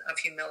lesson of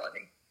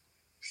humility.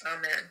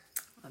 Amen.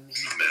 Amen.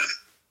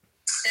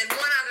 And one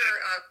other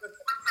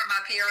report from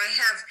up here, I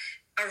have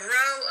a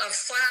row of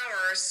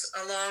flowers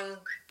along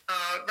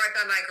right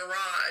by my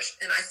garage,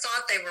 and I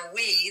thought they were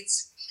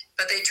weeds,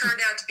 but they turned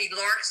out to be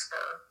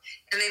larkspur.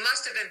 And they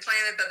must have been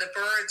planted by the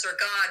birds or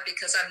God,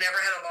 because I've never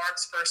had a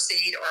larkspur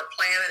seed or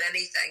planted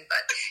anything,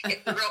 but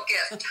it's a real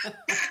gift.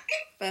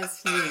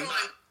 That's neat.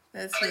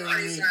 That's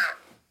really neat.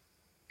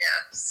 Yeah,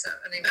 so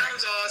anyway. That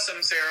was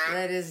awesome, Sarah.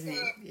 That is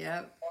neat.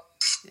 Yep.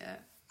 Yeah.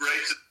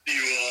 Great to see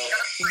you all.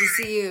 Good to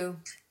see you.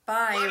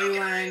 Bye, everyone.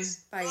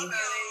 guys. Bye. Bye-bye.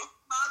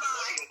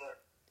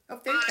 Oh,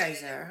 there you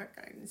guys are.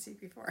 I didn't see you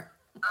before.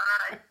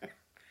 Bye.